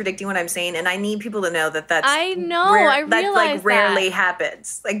contradicting what I'm saying, and I need people to know that that's I realize that like rarely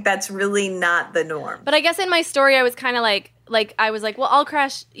happens. Like that's really not the norm. But I guess in my story I was kind of like I was like, well, I'll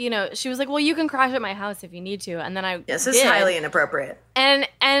crash, she was like, well, you can crash at my house if you need to. And then this is highly inappropriate. And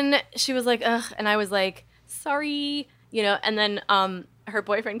she was like, ugh. And I was like, sorry. you know, and then her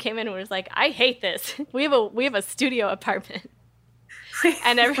boyfriend came in and was like, I hate this. We have a studio apartment.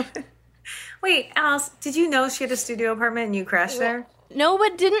 And Wait, Alice, did you know she had a studio apartment and you crashed there? No,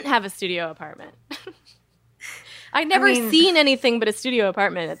 but didn't have a studio apartment. I'd never seen anything but a studio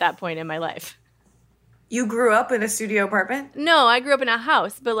apartment at that point in my life. You grew up in a studio apartment? No, I grew up in a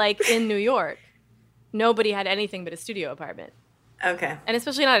house, but like in New York. Nobody had anything but a studio apartment. Okay. And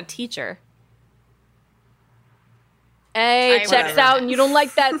especially not a teacher. Hey, it checks out and you don't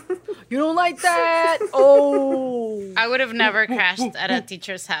like that. You don't like that. Oh. I would have never crashed at a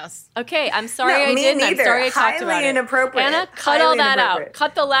teacher's house. Okay, I'm sorry I didn't. I'm sorry I talked about it. Highly inappropriate. Anna, cut all that out.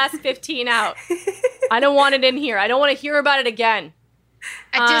 Cut the last 15 out. I don't want it in here. I don't want to hear about it again.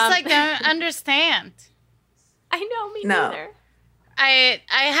 I just don't understand. I know, me neither. I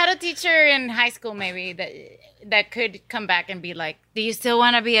had a teacher in high school maybe that could come back and be like, do you still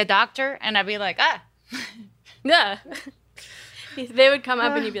want to be a doctor? And I'd be like, yeah. They would come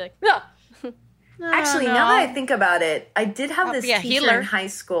up and you'd be like, no. Actually, now that I think about it, I did have this teacher in high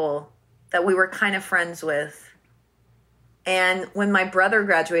school that we were kind of friends with. And when my brother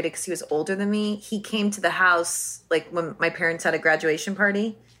graduated, because he was older than me, he came to the house, like when my parents had a graduation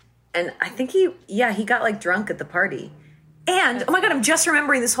party. And I think he got like drunk at the party. And, oh my God, I'm just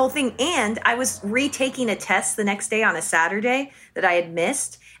remembering this whole thing. And I was retaking a test the next day on a Saturday that I had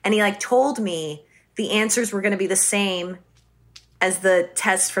missed. And he like told me the answers were going to be the same as the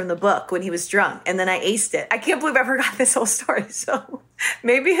test from the book when he was drunk. And then I aced it. I can't believe I forgot this whole story. So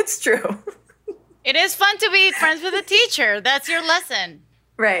maybe it's true. It is fun to be friends with a teacher. That's your lesson.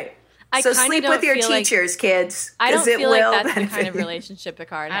 Right. So sleep with your teachers, kids. I don't feel like that's the kind of relationship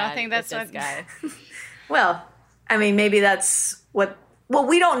Picard had. I don't think that's this guy. Well, I mean, maybe that's what... Well,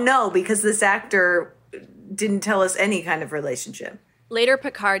 we don't know because this actor didn't tell us any kind of relationship. Later,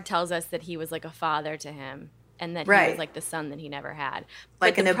 Picard tells us that he was like a father to him and that he was like the son that he never had.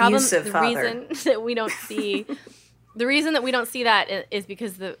 Like an abusive father. The reason that we don't see... The reason that we don't see that is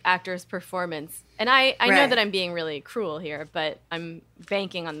because the actor's performance. And I know that I'm being really cruel here, but I'm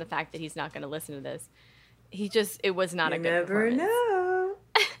banking on the fact that he's not going to listen to this. It was not a good performance. You never know.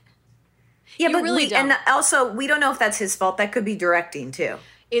 Yeah, but really don't. And also, we don't know if that's his fault. That could be directing, too.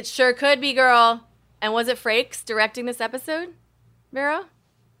 It sure could be, girl. And was it Frakes directing this episode, Vera?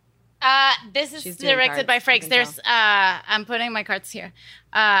 This is directed by Frakes. I'm putting my cards here.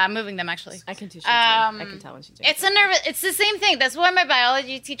 I'm moving them actually. I can too. I can tell when she's doing it. It's the same thing. That's why my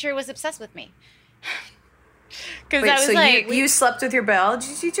biology teacher was obsessed with me. Because I was so like, you slept with your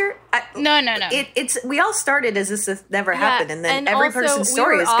biology teacher? No. We all started as this never happened, and then every person's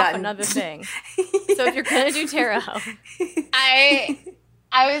story has gotten another thing. So if you're gonna do tarot,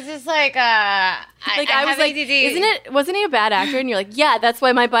 I was just like, I was like, ADD. Wasn't he a bad actor? And you're like, yeah, that's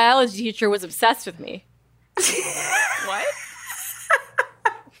why my biology teacher was obsessed with me. What?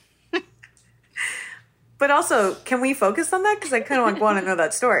 But also, can we focus on that? Because I kind of want to know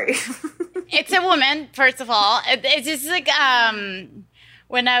that story. It's a woman, first of all. It's just like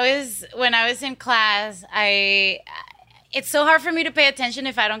when I was in class, it's so hard for me to pay attention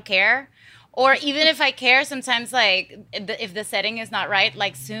if I don't care. Or even if I care, sometimes like if the setting is not right,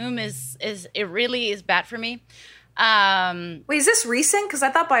 like Zoom it really is bad for me. Wait, is this recent? Because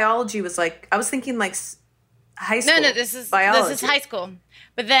I thought biology was like, I was thinking like high school. No, this is high school.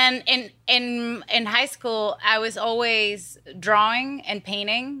 But then in high school, I was always drawing and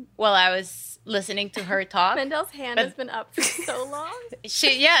painting while I was listening to her talk. Mendel's hand has been up for so long.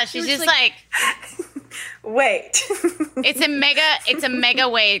 She's just like wait. It's a mega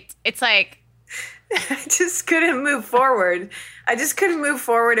weight. It's like I just couldn't move forward.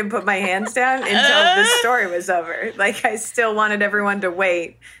 And put my hands down until the story was over. Like I still wanted everyone to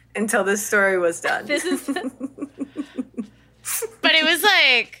wait until this story was done. But it was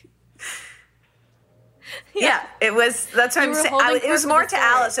like, yeah, it was. That's what I'm saying. It was more to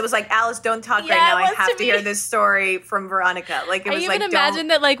Alice. It was like, Alice, don't talk right now. I have to hear this story from Veronica. Like it was like, imagine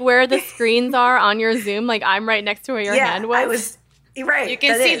that, like where the screens are on your Zoom. Like I'm right next to where your hand was. Right. You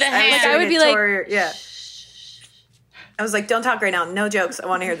can see the hand. Like, I would be like, yeah. I was like, don't talk right now. No jokes. I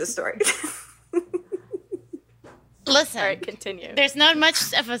want to hear the story. Listen. All right, continue. There's not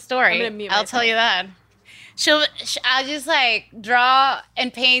much of a story. I'll tell you that. I'll just like draw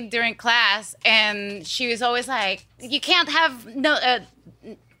and paint during class, and she was always like, "You can't have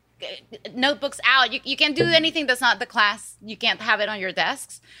notebooks out. You can't do anything that's not the class. You can't have it on your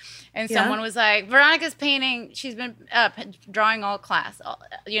desks." And someone was like, "Veronica's painting. She's been drawing all class.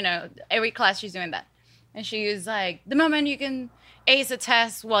 Every class she's doing that." And she was like, "The moment you can ace a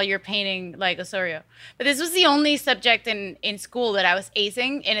test while you're painting like Osorio." But this was the only subject in school that I was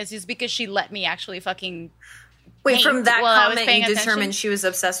acing, and it's just because she let me actually fucking Wait, hate from that while I was comment, paying you attention. determined she was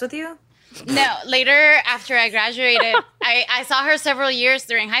obsessed with you? No, later after I graduated, I saw her several years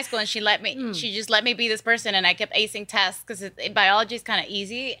during high school, and she just let me be this person, and I kept acing tests because biology is kind of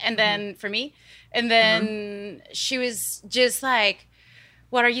easy, and then for me, and then she was just like,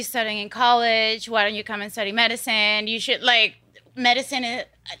 "What are you studying in college? Why don't you come and study medicine? You should medicine."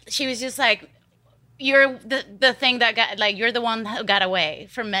 She was just like, "You're the thing that got you're the one who got away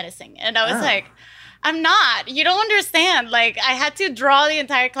from medicine," and I was like, I'm not. You don't understand. I had to draw the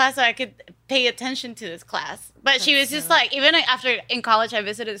entire class so I could pay attention to this class. But she was just even after in college, I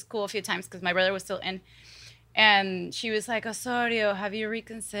visited school a few times because my brother was still in. And she was like, Osorio, have you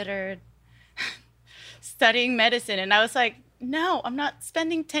reconsidered studying medicine? And I was like, no, I'm not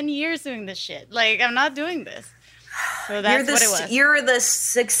spending 10 years doing this shit. I'm not doing this. So that's what it was. You're the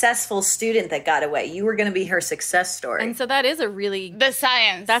successful student that got away. You were going to be her success story. And so that is the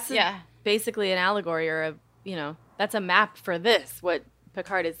science. That's basically an allegory or that's a map for this, what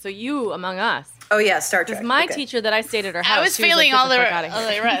Picard is. So you among us. Oh yeah, Star Trek. Because my teacher that I stayed at her house, I was failing all the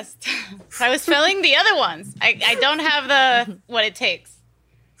rest. I was failing the other ones. I don't have what it takes.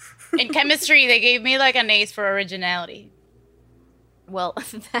 In chemistry, they gave me an ace for originality. Well,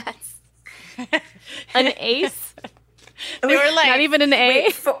 that's an ace. They were not even an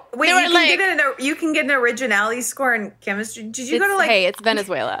A. You can get an originality score in chemistry. Did you go to Hey, it's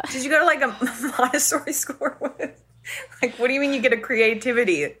Venezuela. Did you go to a Montessori school with? What do you mean you get a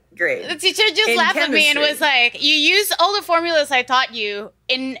creativity grade? The teacher just laughed at me and was like, "You use all the formulas I taught you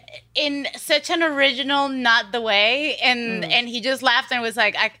in such an original, not the way." And he just laughed and was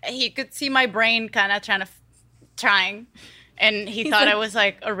like, he could see my brain kind of trying, and he thought I was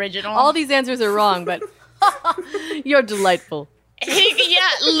original. All these answers are wrong, but. You're delightful.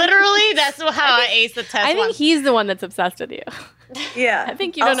 Literally, that's how I aced the test. I think he's the one that's obsessed with you. Yeah. I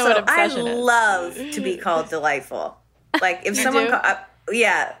think you don't know what obsession is. I love to be called delightful. If someone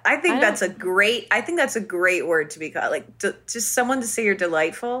I think that's a great word to be called. Just someone to say you're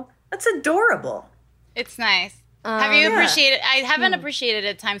delightful. That's adorable. It's nice. Have you appreciated? I haven't appreciated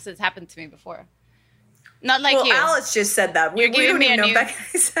it times it's happened to me before. Not like you. Alice just said that. We don't even know if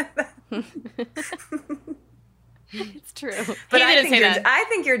Becca said that. It's true. But I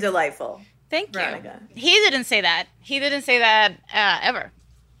think you're delightful. Thank you. Veronica. He didn't say that. He didn't say that ever.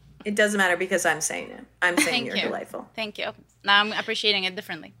 It doesn't matter because I'm saying it. I'm saying you're delightful. Thank you. Now I'm appreciating it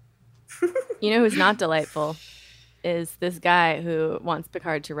differently. You know who's not delightful is this guy who wants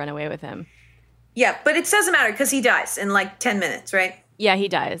Picard to run away with him. Yeah, but it doesn't matter because he dies in 10 minutes, right? Yeah, he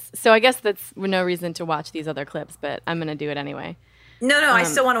dies. So I guess that's no reason to watch these other clips, but I'm going to do it anyway. No, I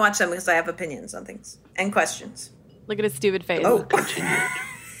still want to watch them because I have opinions on things and questions. Look at his stupid face. Oh.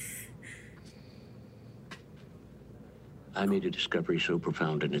 I made a discovery so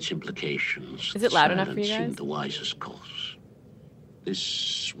profound in its implications. Is it loud enough for you silence guys? seemed the wisest course.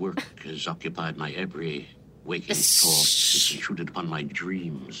 This work has occupied my every waking thought. It's intruded upon my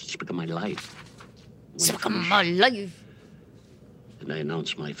dreams. It's become my life. It's become my life. And I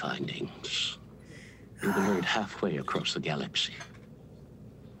announce my findings. You'll be heard halfway across the galaxy.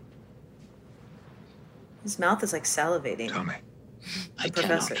 His mouth is salivating. Tell me. I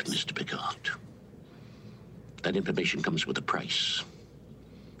cannot, Mr. Picard. That information comes with a price.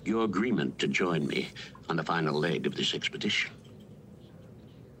 Your agreement to join me on the final leg of this expedition.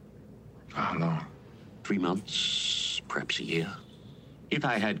 How long? 3 months, perhaps a year. If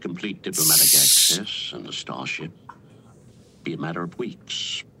I had complete diplomatic access and the starship, be a matter of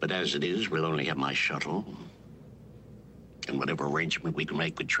weeks. But as it is, we'll only have my shuttle and whatever arrangement we can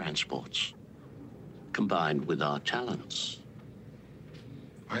make with transports, combined with our talents.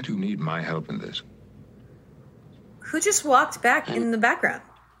 Why do you need my help in this? Who just walked back in the background?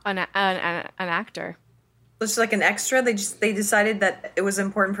 An actor. Just like an extra? They decided that it was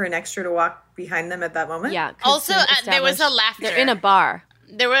important for an extra to walk behind them at that moment? Yeah. Also, there was a laughter. They're in a bar.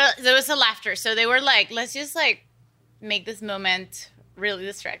 There was a laughter. So they were like, let's just make this moment really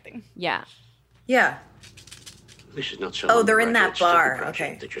distracting. Yeah. Yeah. This is not so. Oh, they're in that bar.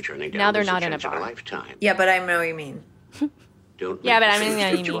 Okay. That you're turning down. Now they're This is not in a chance of bar. Lifetime. Yeah, but I know what you mean. Don't. Yeah, make but I the mean, same yeah,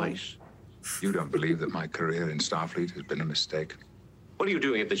 you mistake mean. twice. You don't believe that my career in Starfleet has been a mistake? What are you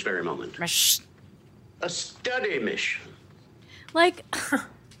doing at this very moment? A study mission.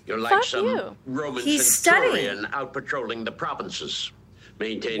 You're like Fuck some you. Roman He's centurion out patrolling the provinces,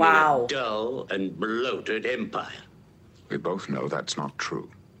 maintaining Wow. a dull and bloated empire. We both know that's not true.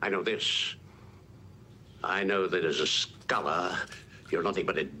 I know this. I know that as a scholar, you're nothing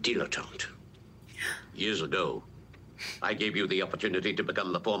but a dilettante. Years ago, I gave you the opportunity to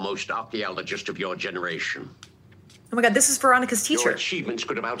become the foremost archaeologist of your generation. Oh my God, this is Veronica's teacher. Your achievements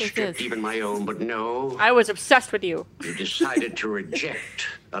could have outstripped even my own, but no. I was obsessed with you. You decided to reject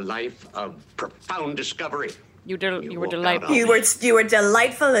a life of profound discovery. You were delightful. You were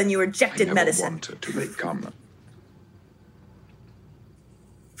delightful, and you rejected I never medicine. wanted to become.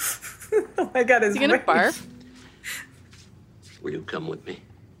 Oh my God, Is he gonna barf? Will you come with me?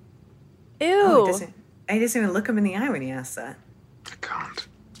 Ew. Oh, he doesn't even look him in the eye when he asks that. I can't.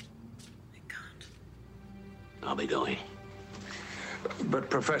 I'll be going. But,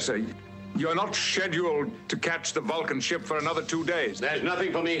 Professor, you're not scheduled to catch the Vulcan ship for another 2 days. There's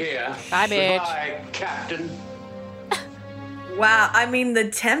nothing for me here. Bye, bitch. Goodbye, Captain. Wow, I mean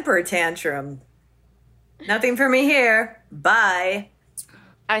the temper tantrum. Nothing for me here. Bye.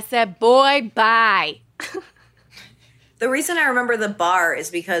 I said, boy, bye. The reason I remember the bar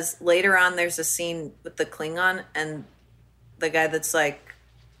is because later on there's a scene with the Klingon and the guy that's like,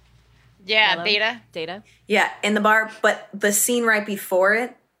 Yeah, Data. yeah, in the bar. But the scene right before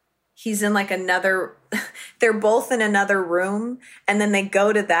it, he's in like another, they're both in another room. And then they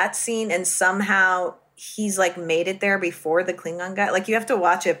go to that scene and somehow he's like made it there before the Klingon guy. Like you have to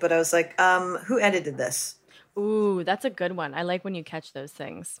watch it. But I was like, who edited this? Ooh, that's a good one. I like when you catch those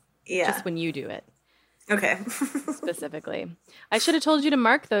things. Yeah. Just when you do it. Okay. Specifically. I should have told you to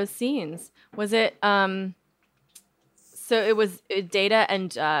mark those scenes. Was it, so it was Data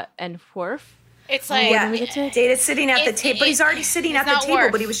and Worf? It's like Data's sitting at the table, but he's already sitting at the table,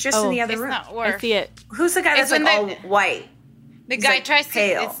 Worf. but he was just in the other room. Not Worf. I see it. Who's the guy that's like all white? The He's, guy like, tries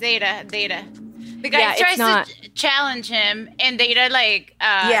pale. to. It's Data. The guy tries to challenge him, and Data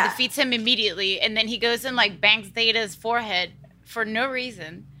defeats him immediately, and then he goes and like bangs Data's forehead for no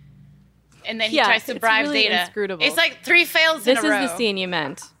reason, and then he tries to bribe really Data. Inscrutable. It's like 3 fails in a row. This is the scene you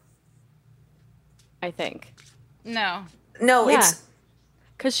meant. I think. No, it's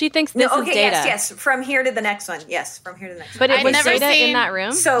because she thinks this is Data. Yes. From here to the next one. Yes, from here to the next But one. it was Data in that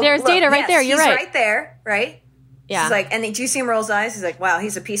room. So there's Data right there. You're he's right. right there, right? Yeah. He's like, and do you see him roll his eyes? He's like, wow,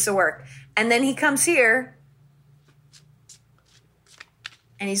 he's a piece of work. And then he comes here,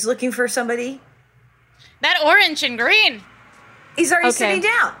 and he's looking for somebody. that orange and green. He's already sitting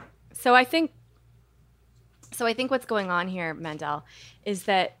down. So I think what's going on here, Mandel, is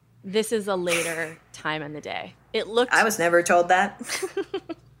that this is a later time in the day. It looked. I was never told that.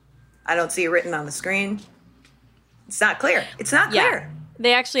 I don't see it written on the screen. It's not clear. It's not clear. Yeah.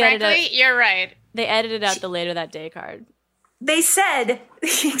 They actually Frankly, you're right. They edited out the later that day card. They said,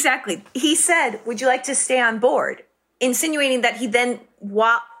 exactly. He said, would you like to stay on board? Insinuating that he then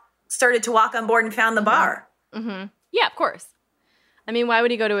started to walk on board and found the bar. Mm-hmm. Yeah, of course. I mean, why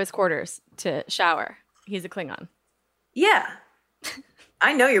would he go to his quarters to shower? He's a Klingon. Yeah.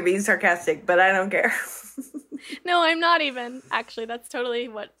 I know you're being sarcastic, but I don't care. No, I'm not even. Actually, that's totally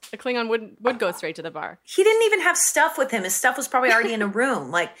what a Klingon would go straight to the bar. He didn't even have stuff with him. His stuff was probably already in a room.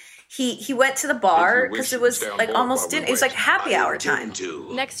 Like, he went to the bar because it was like almost dinner. It was like happy hour time.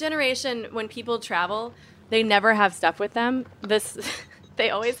 Next generation, when people travel, they never have stuff with them. They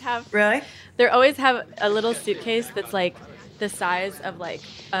always have. Really? They always have a little suitcase that's like the size of like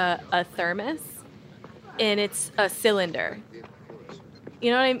a thermos, and it's a cylinder. You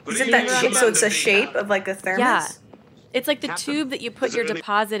know what I mean? Is it that shape? So it's a shape of like a thermos? Yeah. It's like the tube that you put your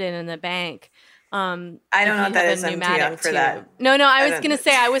deposit in the bank. I don't know what that is. I'm too young for that. No, I was going to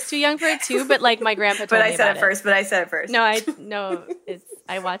say I was too young for it too, but like my grandpa told me I said it first. But I said it first. No,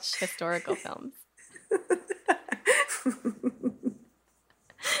 I watched historical films.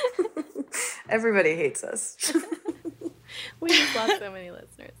 Everybody hates us. We just lost so many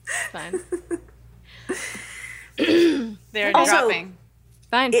listeners. It's fine. They're dropping.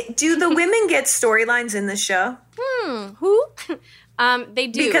 Fine. Do the women get storylines in the show? Who? They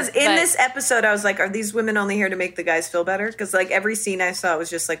do. Because in this episode, I was like, are these women only here to make the guys feel better? Because like every scene I saw was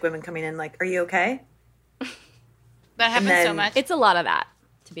just like women coming in like, are you okay? That happens so much. It's a lot of that,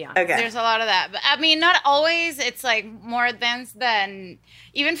 to be honest. Okay. There's a lot of that. But I mean, not always. It's like more advanced than,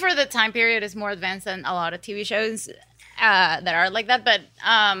 even for the time period, it's more advanced than a lot of TV shows that are like that. But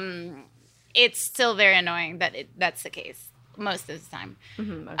it's still very annoying that that's the case. Most of the time.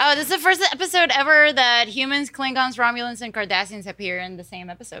 Mm-hmm, this is the first episode ever that humans, Klingons, Romulans, and Cardassians appear in the same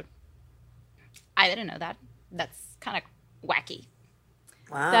episode. I didn't know that. That's kind of wacky.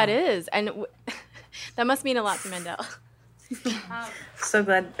 Wow. That is. And that must mean a lot to Mandel. So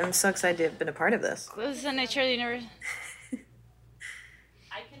glad. I'm so excited to have been a part of this. This is the nature of the universe.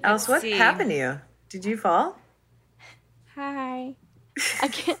 Alice, what happened to you? Did you fall? Hi.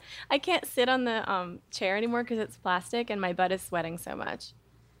 I can't sit on the chair anymore because it's plastic and my butt is sweating so much.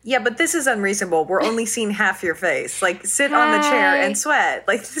 Yeah, but this is unreasonable. We're only seeing half your face. Like, sit on the chair and sweat.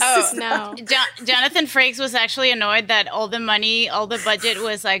 Like, this is no. Jonathan Frakes was actually annoyed that all the budget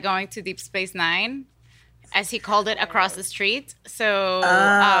was like going to Deep Space Nine, as he called it, across the street. So,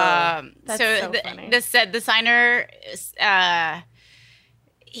 the set designer,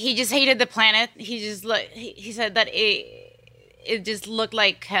 he just hated the planet. He said that it just looked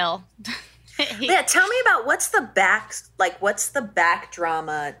like hell. Yeah, tell me about what's the back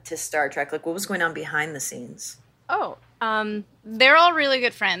drama to Star Trek? Like, what was going on behind the scenes? Oh, they're all really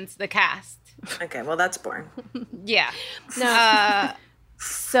good friends, the cast. Okay, well, that's boring. Yeah. No.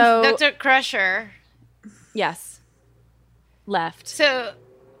 So Dr. Crusher. Yes. Left. So,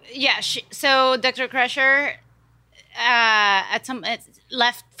 yeah. So Dr. Crusher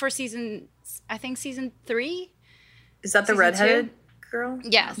left for season 3. Is that the redheaded girl?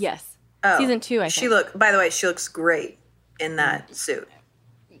 Yes. Yes. Oh, season 2, I think. By the way, she looks great in that suit.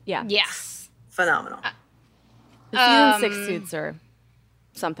 Yeah. Yes. Phenomenal. The season 6 suits are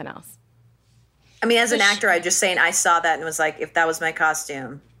something else. I mean, as an actor, I'm just saying I saw that and was like, if that was my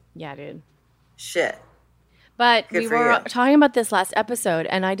costume. Yeah, dude. Shit. But Good we for were you. talking about this last episode,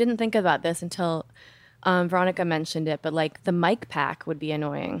 and I didn't think about this until Veronica mentioned it, but like the mic pack would be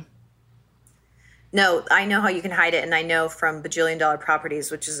annoying. No, I know how you can hide it, and I know from Bajillion Dollar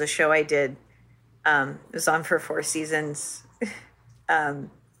Properties, which is a show I did. It was on for 4 seasons. I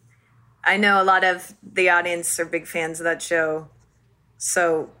know a lot of the audience are big fans of that show.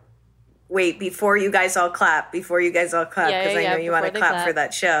 So, wait, before you guys all clap, because I know you want to clap for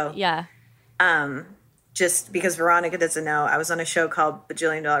that show. Yeah. Just because Veronica doesn't know, I was on a show called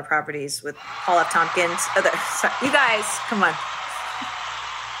Bajillion Dollar Properties with Paul F. Tompkins. Sorry, you guys, come on.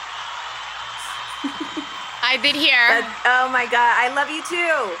 I did hear. Oh my God, I love you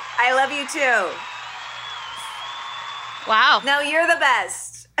too. Wow. No, you're the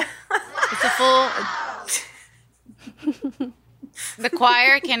best. It's a full. The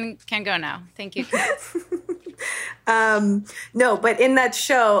choir can go now. Thank you. No, but in that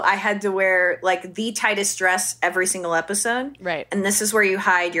show, I had to wear like the tightest dress every single episode. Right. And this is where you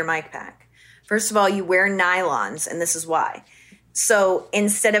hide your mic pack. First of all, you wear nylons, and this is why. So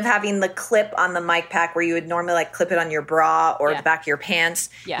instead of having the clip on the mic pack where you would normally like clip it on your bra or the back of your pants,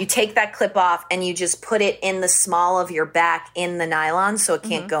 you take that clip off and you just put it in the small of your back in the nylon so it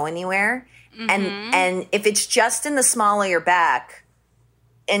can't go anywhere. And if it's just in the small of your back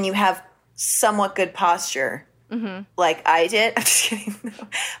and you have somewhat good posture, like I did, I'm just kidding.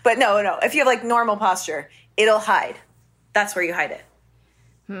 But no, if you have like normal posture, it'll hide. That's where you hide it.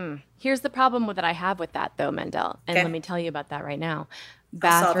 Here's the problem that I have with that, though, Mendel. And let me tell you about that right now.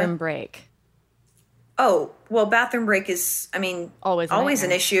 Bathroom break. Oh, well, bathroom break is, I mean, always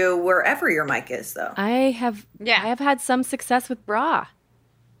an issue wherever your mic is, though. I have had some success with bra.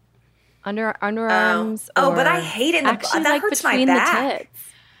 Underarms. But I hate it. That hurts my back. The tits.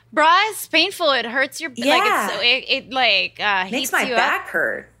 Bra is painful. It hurts your makes my back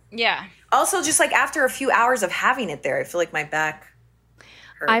hurt. Yeah. Also, just like after a few hours of having it there, I feel like my back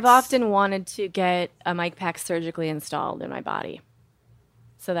hurts. I've often wanted to get a mic pack surgically installed in my body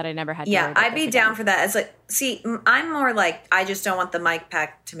so that I never had to worry about I'd be down for that. As like, see, I'm more like, I just don't want the mic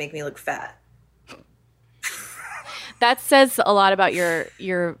pack to make me look fat. That says a lot about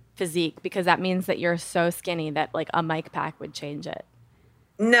your physique, because that means that you're so skinny that like a mic pack would change it.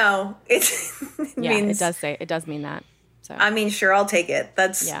 No, it means, it does mean that. So I mean, sure, I'll take it.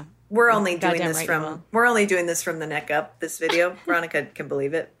 We're only doing this we're only doing this from the neck up, this video. Veronica can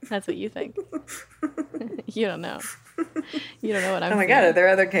believe it. That's what you think. You don't know. You don't know what I'm Oh my God, are there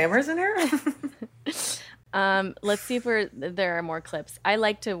other cameras in here? Let's see if there are more clips. I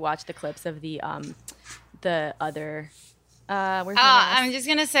like to watch the clips of the other I'm just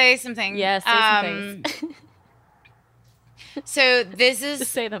gonna say something. Yes, say some things. So this is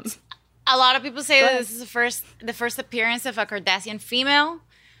Just say them. A lot of people say that this is the first appearance of a Cardassian female.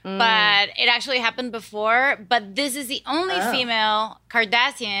 But it actually happened before. But this is the only female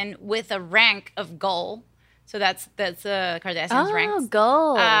Cardassian with a rank of Gull. So that's Cardassian's rank. Oh,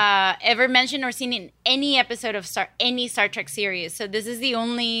 Gull. Ever mentioned or seen in any episode of any Star Trek series. So this is the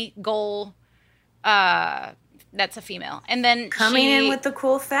only Gull that's a female. And then coming in with the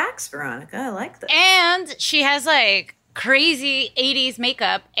cool facts, Veronica. I like this. And she has like crazy 80s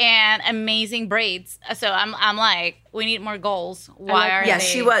makeup and amazing braids. So I'm like, we need more goals. Why are they?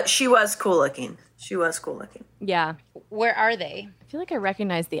 She was cool looking. She was cool looking. Yeah. Where are they? I feel like I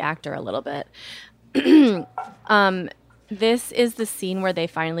recognize the actor a little bit. This is the scene where they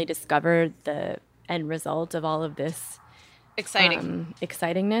finally discovered the end result of all of this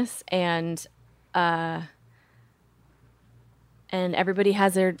excitingness, and and everybody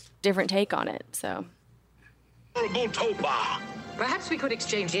has their different take on it. So, Honorable Topa. Perhaps we could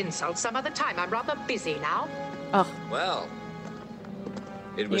exchange insults some other time. I'm rather busy now. oh, Well,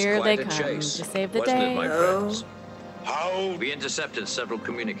 it was here quite they a come chase, to save the wasn't day. it, my friends? How? We intercepted several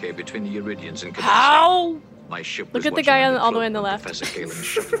communique between the Iridians and Caduceus. How? My ship Look was at the watching guy under all the way cloak on the when left. Professor Kalen's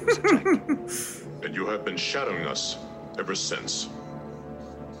shuttle was attacked. And you have been shadowing us ever since.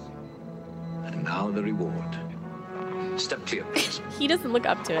 And now the reward. Step clear, please. He doesn't look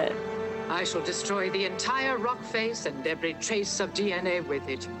up to it. I shall destroy the entire rock face and every trace of DNA with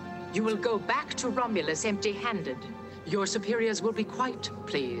it. You will go back to Romulus empty-handed. Your superiors will be quite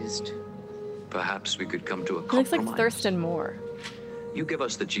pleased. Perhaps we could come to a He looks compromise. like Thurston Moore. You give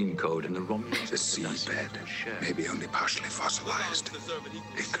us the gene code and the Romulus. The seabed may be only partially fossilized.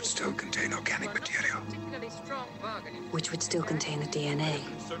 It could still contain organic material. Which would still contain the DNA.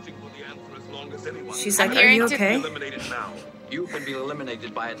 She's like, are you okay? You can be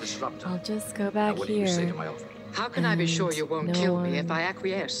eliminated by a disruptor. I'll just go back What do you say here. to my offer? How can I be sure you won't no kill me one- if I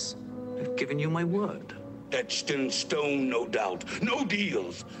acquiesce? I've given you my word. Etched in stone, no doubt. No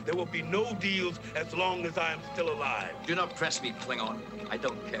deals. There will be no deals as long as I am still alive. Do not press me, Klingon. I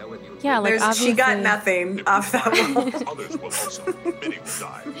don't care whether you... Yeah, like She got obviously- nothing off that wall. Others will also. Many will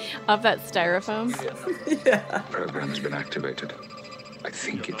die. Of that styrofoam. Program's been activated. I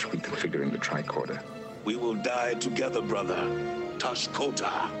think it's reconfiguring the tricorder. We will die together, brother.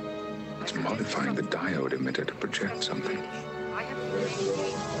 Tashkota. It's modifying the diode emitter to project something.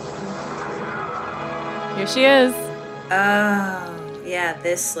 Here she is. Oh, yeah,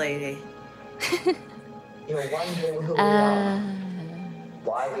 this lady. You're wondering who we are,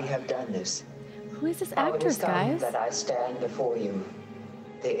 why we have done this. Who is this How it actress, has come guys? that I stand before you,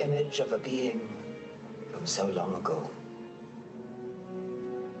 the image of a being from so long ago.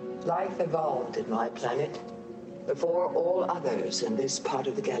 Life evolved in my planet before all others in this part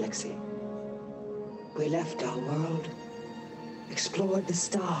of the galaxy. We left our world, explored the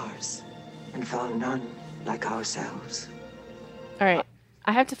stars, and found none like ourselves. All right.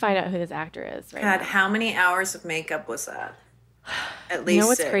 I have to find out who this actor is right God, now. how many hours of makeup was that? At least You know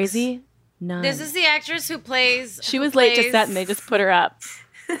what's 6. crazy? None. This is the actress who plays. She was late to set and they just put her up.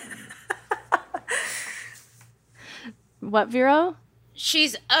 What, Vero?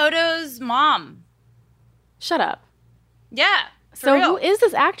 She's Odo's mom. Shut up. Yeah. For So real. who is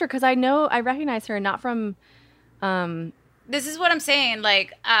this actor? Because I recognize her not from. This is what I'm saying.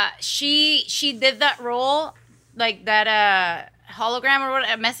 Like, she did that role, like that hologram or what,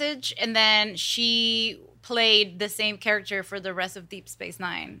 a message, and then she played the same character for the rest of Deep Space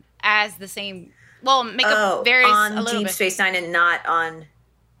Nine as the same. Well, makeup varies on a little Deep bit. Space Nine and not on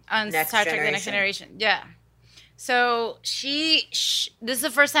Next Star Trek: The Next Generation. Yeah. So she this is the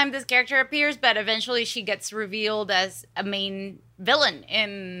first time this character appears, but eventually she gets revealed as a main villain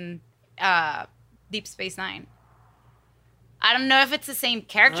in Deep Space Nine. I don't know if it's the same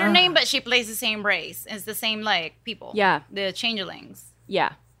character name, but she plays the same race. It's the same like people. Yeah. The changelings.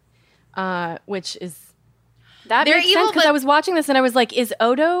 Yeah. Which is. That They're makes sense evil, because but- I was watching this and I was like, is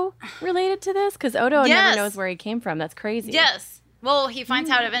Odo related to this? Because Odo Yes. never knows where he came from. That's crazy. Yes. Well, he finds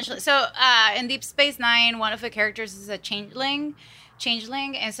out eventually. So in Deep Space Nine, one of the characters is a changeling,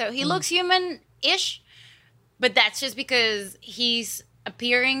 and so he looks human-ish, but that's just because he's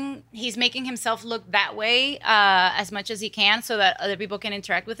making himself look that way as much as he can so that other people can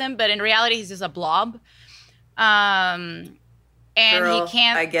interact with him. But in reality, he's just a blob. And Girl, he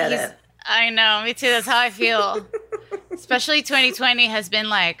can't. I get it. I know, me too. That's how I feel. Especially 2020 has been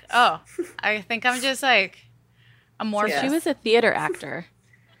like, oh, I think I'm just like amorphous. She was a theater actor.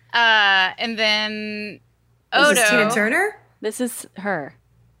 And then Was Odo. this Tina Turner? This is her.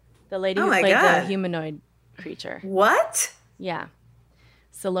 The lady Oh who my played God. the humanoid creature. What? Yeah.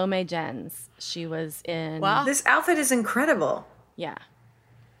 Salome Jens. She was in. Wow. This outfit is incredible. Yeah.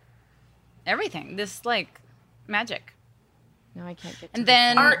 Everything. This like magic. No, I can't get to And the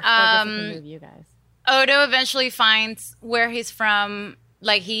then song. I guess I can move you guys. Odo eventually finds where he's from.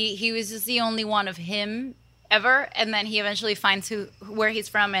 Like he was just the only one of him ever, and then he eventually finds where he's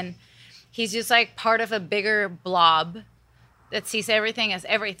from, and he's just like part of a bigger blob that sees everything as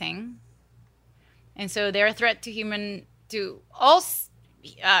everything. And so they're a threat to all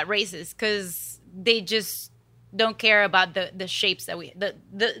races because they just don't care about the shapes that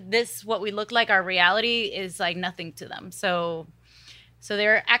this what we look like. Our reality is like nothing to them. So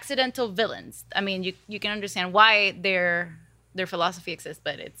they're accidental villains. I mean, you can understand why their philosophy exists,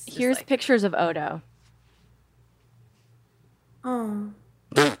 but it's just Here's like, pictures of Odo. Oh.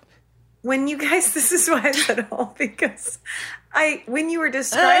 When you guys, this is why I said all, because when you were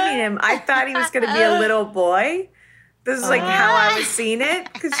describing him, I thought he was going to be a little boy, This is like how I was seeing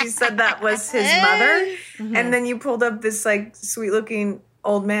it, because she said that was his mother. And then you pulled up this like sweet looking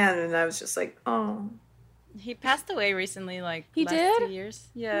old man, and I was just like, oh. He passed away recently, like He last did? 2 years.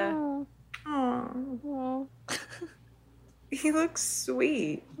 Yeah. Oh. He looks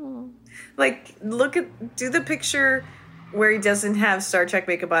sweet. Like, do the picture where he doesn't have Star Trek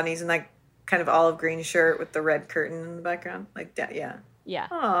makeup on. He's in like kind of olive green shirt with the red curtain in the background. Like that, yeah. Yeah.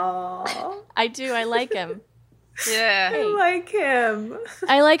 Aww. I do. I like him. Yeah. I like him.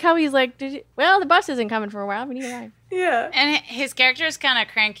 I like how he's like, well, the bus isn't coming for a while, but neither am I. Yeah. And his character is kind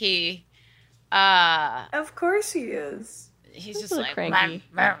of cranky. Of course he is. He's just a like cranky.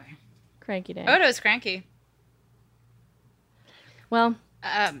 Cranky day. Odo's cranky. Well,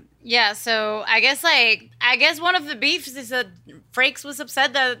 yeah. So I guess one of the beefs is that Frakes was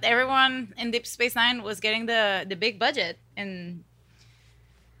upset that everyone in Deep Space Nine was getting the big budget, and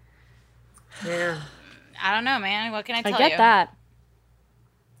yeah, I don't know, man. What can I tell you? I get that.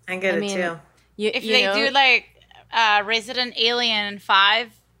 I get it too. If they do like Resident Alien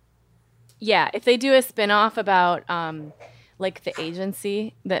 5. Yeah, if they do a spin-off about like the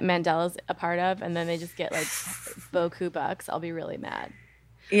agency that Mandela's a part of, and then they just get like beaucoup bucks, I'll be really mad.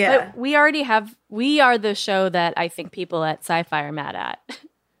 Yeah. But we are the show that I think people at Sci-Fi are mad at.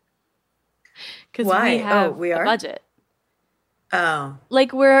 Because we have we are? a budget. Oh.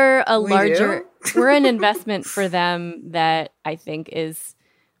 Like we're a We larger, do? we're an investment for them that I think is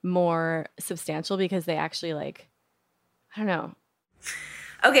more substantial because they actually like, I don't know.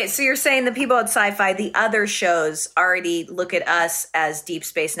 Okay, so you're saying the people at Sci-Fi, the other shows already look at us as Deep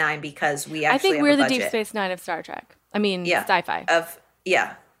Space Nine because we actually I think have we're a the budget. Deep Space Nine of Star Trek. I mean, Yeah. Sci-Fi.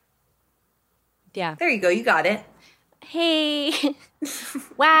 Yeah. There you go. You got it. Hey.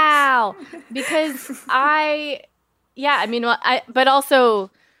 Wow. Because but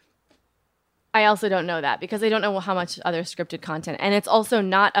also I also don't know that because I don't know how much other scripted content. And it's also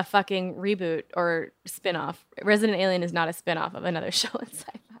not a fucking reboot or spin-off. Resident Alien is not a spin-off of another show in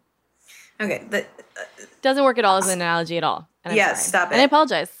Sci-Fi. Okay. Doesn't work at all as an analogy at all. And I'm Yeah, sorry. stop it. And I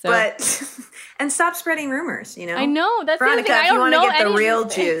apologize. So. But and stop spreading rumors, you know? I know. That's Veronica, the other thing. I if you don't want to know get the any of real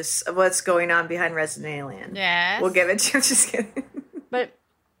these things. juice of what's going on behind Resident Alien, yes. we'll give it to you. I'm just kidding. But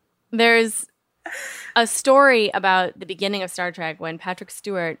there's a story about the beginning of Star Trek when Patrick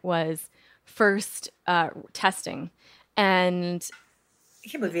Stewart was first testing. And I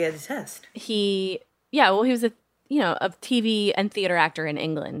can't believe he had a test. He was a TV and theater actor in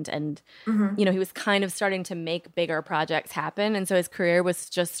England. And, he was kind of starting to make bigger projects happen. And so his career was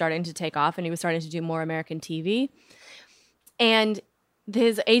just starting to take off and he was starting to do more American TV. And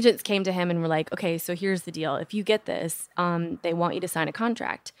his agents came to him and were like, okay, so here's the deal. If you get this, they want you to sign a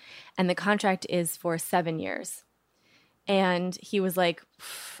contract. And the contract is for 7 years. And he was like,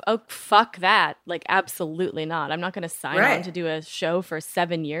 oh, fuck that. Like, absolutely not. I'm not going to sign on to do a show for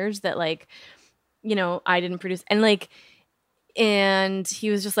 7 years that, like, I didn't produce. And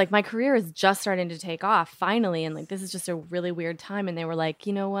he was just like, my career is just starting to take off finally. And like, this is just a really weird time. And they were like,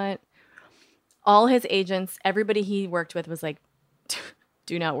 you know what? All his agents, everybody he worked with was like,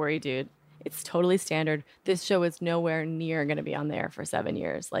 do not worry, dude. It's totally standard. This show is nowhere near going to be on the air for 7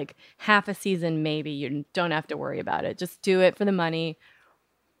 years. Like half a season, maybe. You don't have to worry about it. Just do it for the money.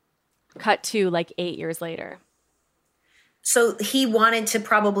 Cut to like 8 years later. So he wanted to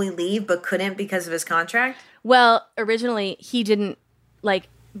probably leave but couldn't because of his contract? Well, originally he didn't, like,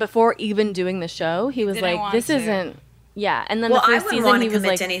 before even doing the show, he was Didn't like, want this to. isn't, yeah. And then Well, the I first wouldn't season want he to was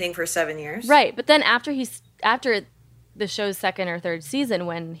commit like, to anything for 7 years. right. But then after the show's second or third season,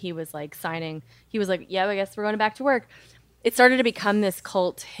 when he was like signing, he was like, yeah, I guess we're going back to work. It started to become this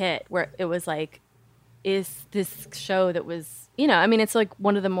cult hit where it was like, is this show that was, it's like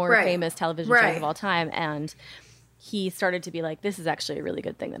one of the more famous television shows of all time. And he started to be like, this is actually a really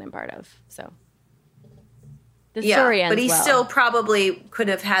good thing that I'm part of. So the story ends but he well. still probably could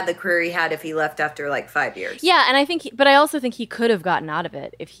have had the career he had if he left after like 5 years. Yeah, and I also think he could have gotten out of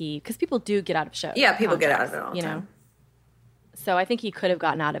it because people do get out of shows. Yeah, people get out of it all the time. So I think he could have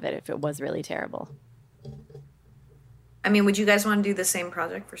gotten out of it if it was really terrible. I mean, would you guys want to do the same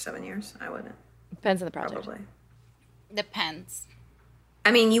project for 7 years? I wouldn't. Depends on the project. Probably. Depends. I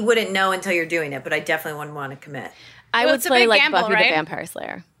mean, you wouldn't know until you're doing it, but I definitely wouldn't want to commit. I Well, would it's a play big like gamble, Buffy right? the Vampire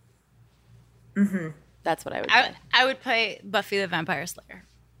Slayer. Mm-hmm. That's what I would play. I would play Buffy the Vampire Slayer.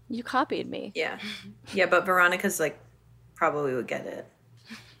 You copied me. Yeah. Yeah, but Veronica's like, probably would get it.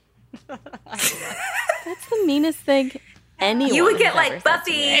 That's the meanest thing anyone You would get has like ever said to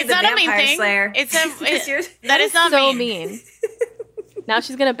Buffy me. It's the not a mean Vampire thing. Slayer. That is not so mean. Now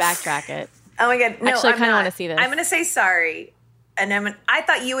she's going to backtrack it. Oh my God. No, Actually, I I'm kinda not. wanna see this. I'm going to say sorry. And I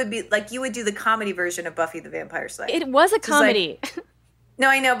thought you would be like, you would do the comedy version of Buffy the Vampire Slayer. It was a comedy. No,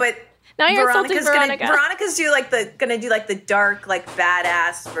 I know, but now you're insulting Veronica. Veronica's gonna do like the dark, like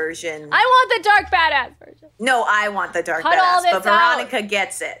badass version. I want the dark badass version. No, I want the dark Cut badass. all this but Veronica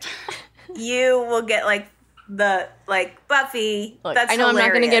gets it. You will get like the Buffy. Look, that's I know hilarious.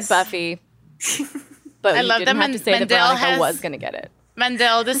 I'm not going to get Buffy, but I love that have to say that Veronica was going to get it.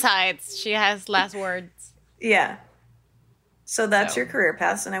 Mandel decides. She has last words. Yeah. So that's your career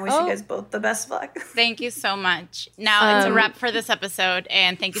paths, and I wish you guys both the best of luck. Thank you so much. Now it's a wrap for this episode,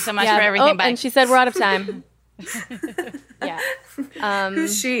 and thank you so much for everything. Bye. And she said we're out of time. Yeah.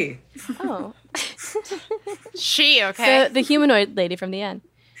 Who's she? Oh. She, okay. The humanoid lady from the end.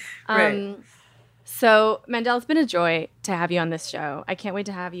 Right. So, Mandel, it's been a joy to have you on this show. I can't wait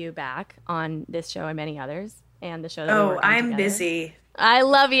to have you back on this show and many others, and the show that we're working I'm together. busy. I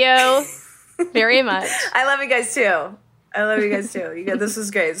love you very much. I love you guys too. This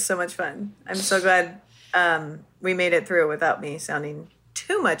was great. It's so much fun. I'm so glad we made it through without me sounding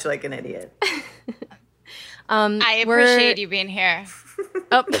too much like an idiot. I appreciate you being here.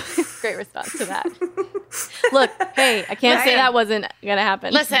 Oh, great response to that. Look, hey, I can't say that wasn't going to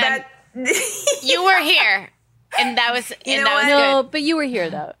happen. Listen, you were here, and that was good. No, but you were here,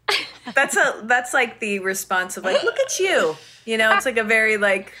 though. That's like the response of like, look at you. You know, it's like a very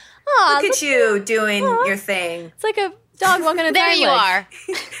like, look at you doing your thing. It's like a dog walking on There you are.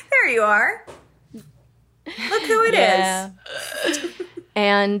 There you are. Look who it is.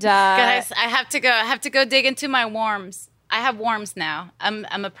 And guys, I have to go dig into my worms. I have worms now. I'm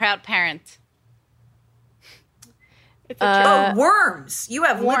a proud parent. Worms. You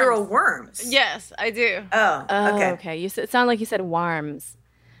have literal worms. Yes, I do. Oh, okay. It sounded like you said worms,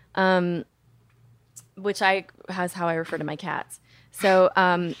 which has how I refer to my cats. So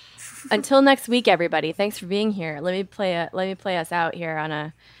until next week, everybody. Thanks for being here. Let me play us out here on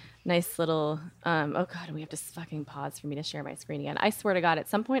a nice little. Oh God, we have to fucking pause for me to share my screen again. I swear to God, at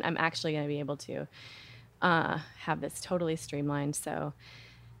some point, I'm actually going to be able to have this totally streamlined. So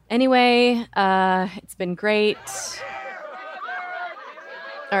anyway, it's been great.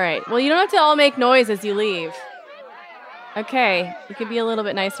 All right. Well, you don't have to all make noise as you leave. Okay. You can be a little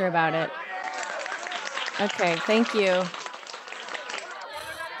bit nicer about it. Okay. Thank you.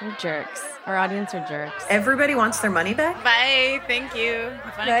 They're jerks. Our audience are jerks. Everybody wants their money back? Bye. Thank you.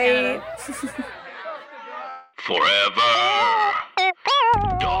 Have fun in Canada. Forever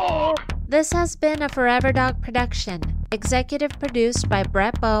Dog. This has been a Forever Dog production. Executive produced by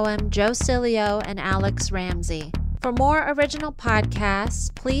Brett Boehm, Joe Cilio, and Alex Ramsey. For more original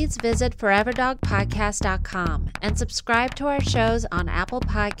podcasts, please visit foreverdogpodcast.com and subscribe to our shows on Apple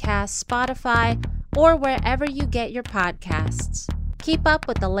Podcasts, Spotify, or wherever you get your podcasts. Keep up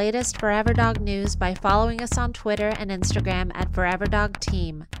with the latest Forever Dog news by following us on Twitter and Instagram at Forever Dog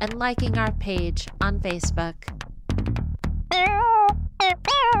Team and liking our page on Facebook.